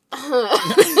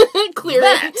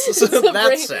clearing.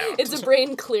 It's a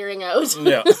brain clearing out.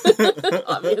 Yeah.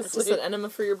 It's just an enema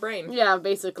for your brain. Yeah,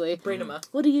 basically. Brainema.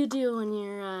 What do you do when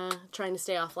you're trying to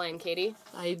stay offline, Katie?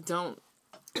 I don't.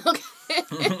 Okay.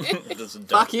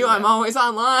 Fuck you, I'm always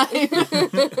online.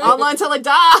 Online till I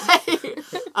die.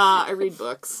 I read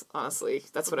books, honestly.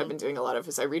 That's what I've been doing a lot of,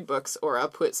 is I read books, or I'll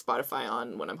put Spotify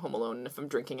on when I'm home alone, and if I'm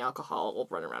drinking alcohol, I'll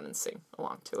run around and sing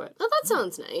along to it. Oh, that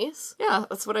sounds nice. Yeah,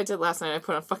 that's what I did last night. I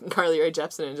put on fucking Carly Rae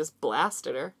Jepsen and just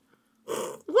blasted her.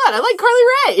 What? I like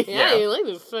Carly Rae! Yeah, Yeah. you like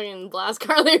to fucking blast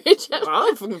Carly Rae Jepsen. I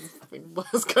like fucking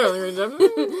blast Carly Rae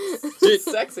Jepsen.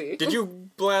 Sexy. Did you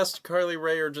blast Carly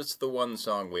Rae or just the one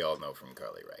song we all know from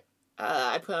Carly Rae?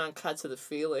 I put on Cut to the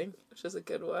Feeling, which is a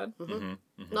good one.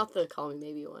 Not the Call Me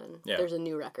Maybe one. Yeah. There's a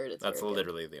new record. It's That's very good.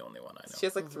 literally the only one I know. She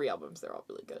has like 3 albums. They're all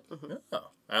really good. Oh,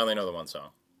 I only know the one song.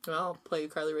 Well, I'll play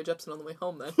Carly Rae Jepsen on the way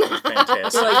home then.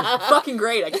 Fantastic. You're like, fucking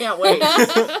great. I can't wait.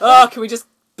 Oh, can we just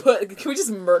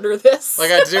murder this?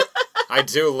 Like I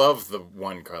do love the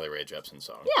one Carly Rae Jepsen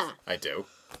song. Yeah. I do.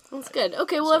 That's good.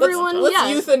 Okay, well, everyone, Let's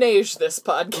yeah. euthanize this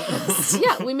podcast.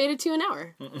 Yeah, we made it to an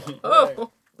hour.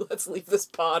 Oh, let's leave this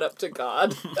pod up to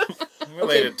God.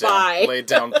 Lay it down. bye. Lay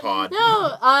down pod.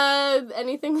 No,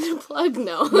 anything to plug?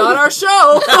 No. Not our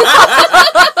show.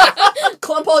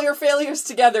 Clump all your failures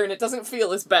together and it doesn't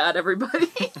feel as bad, everybody.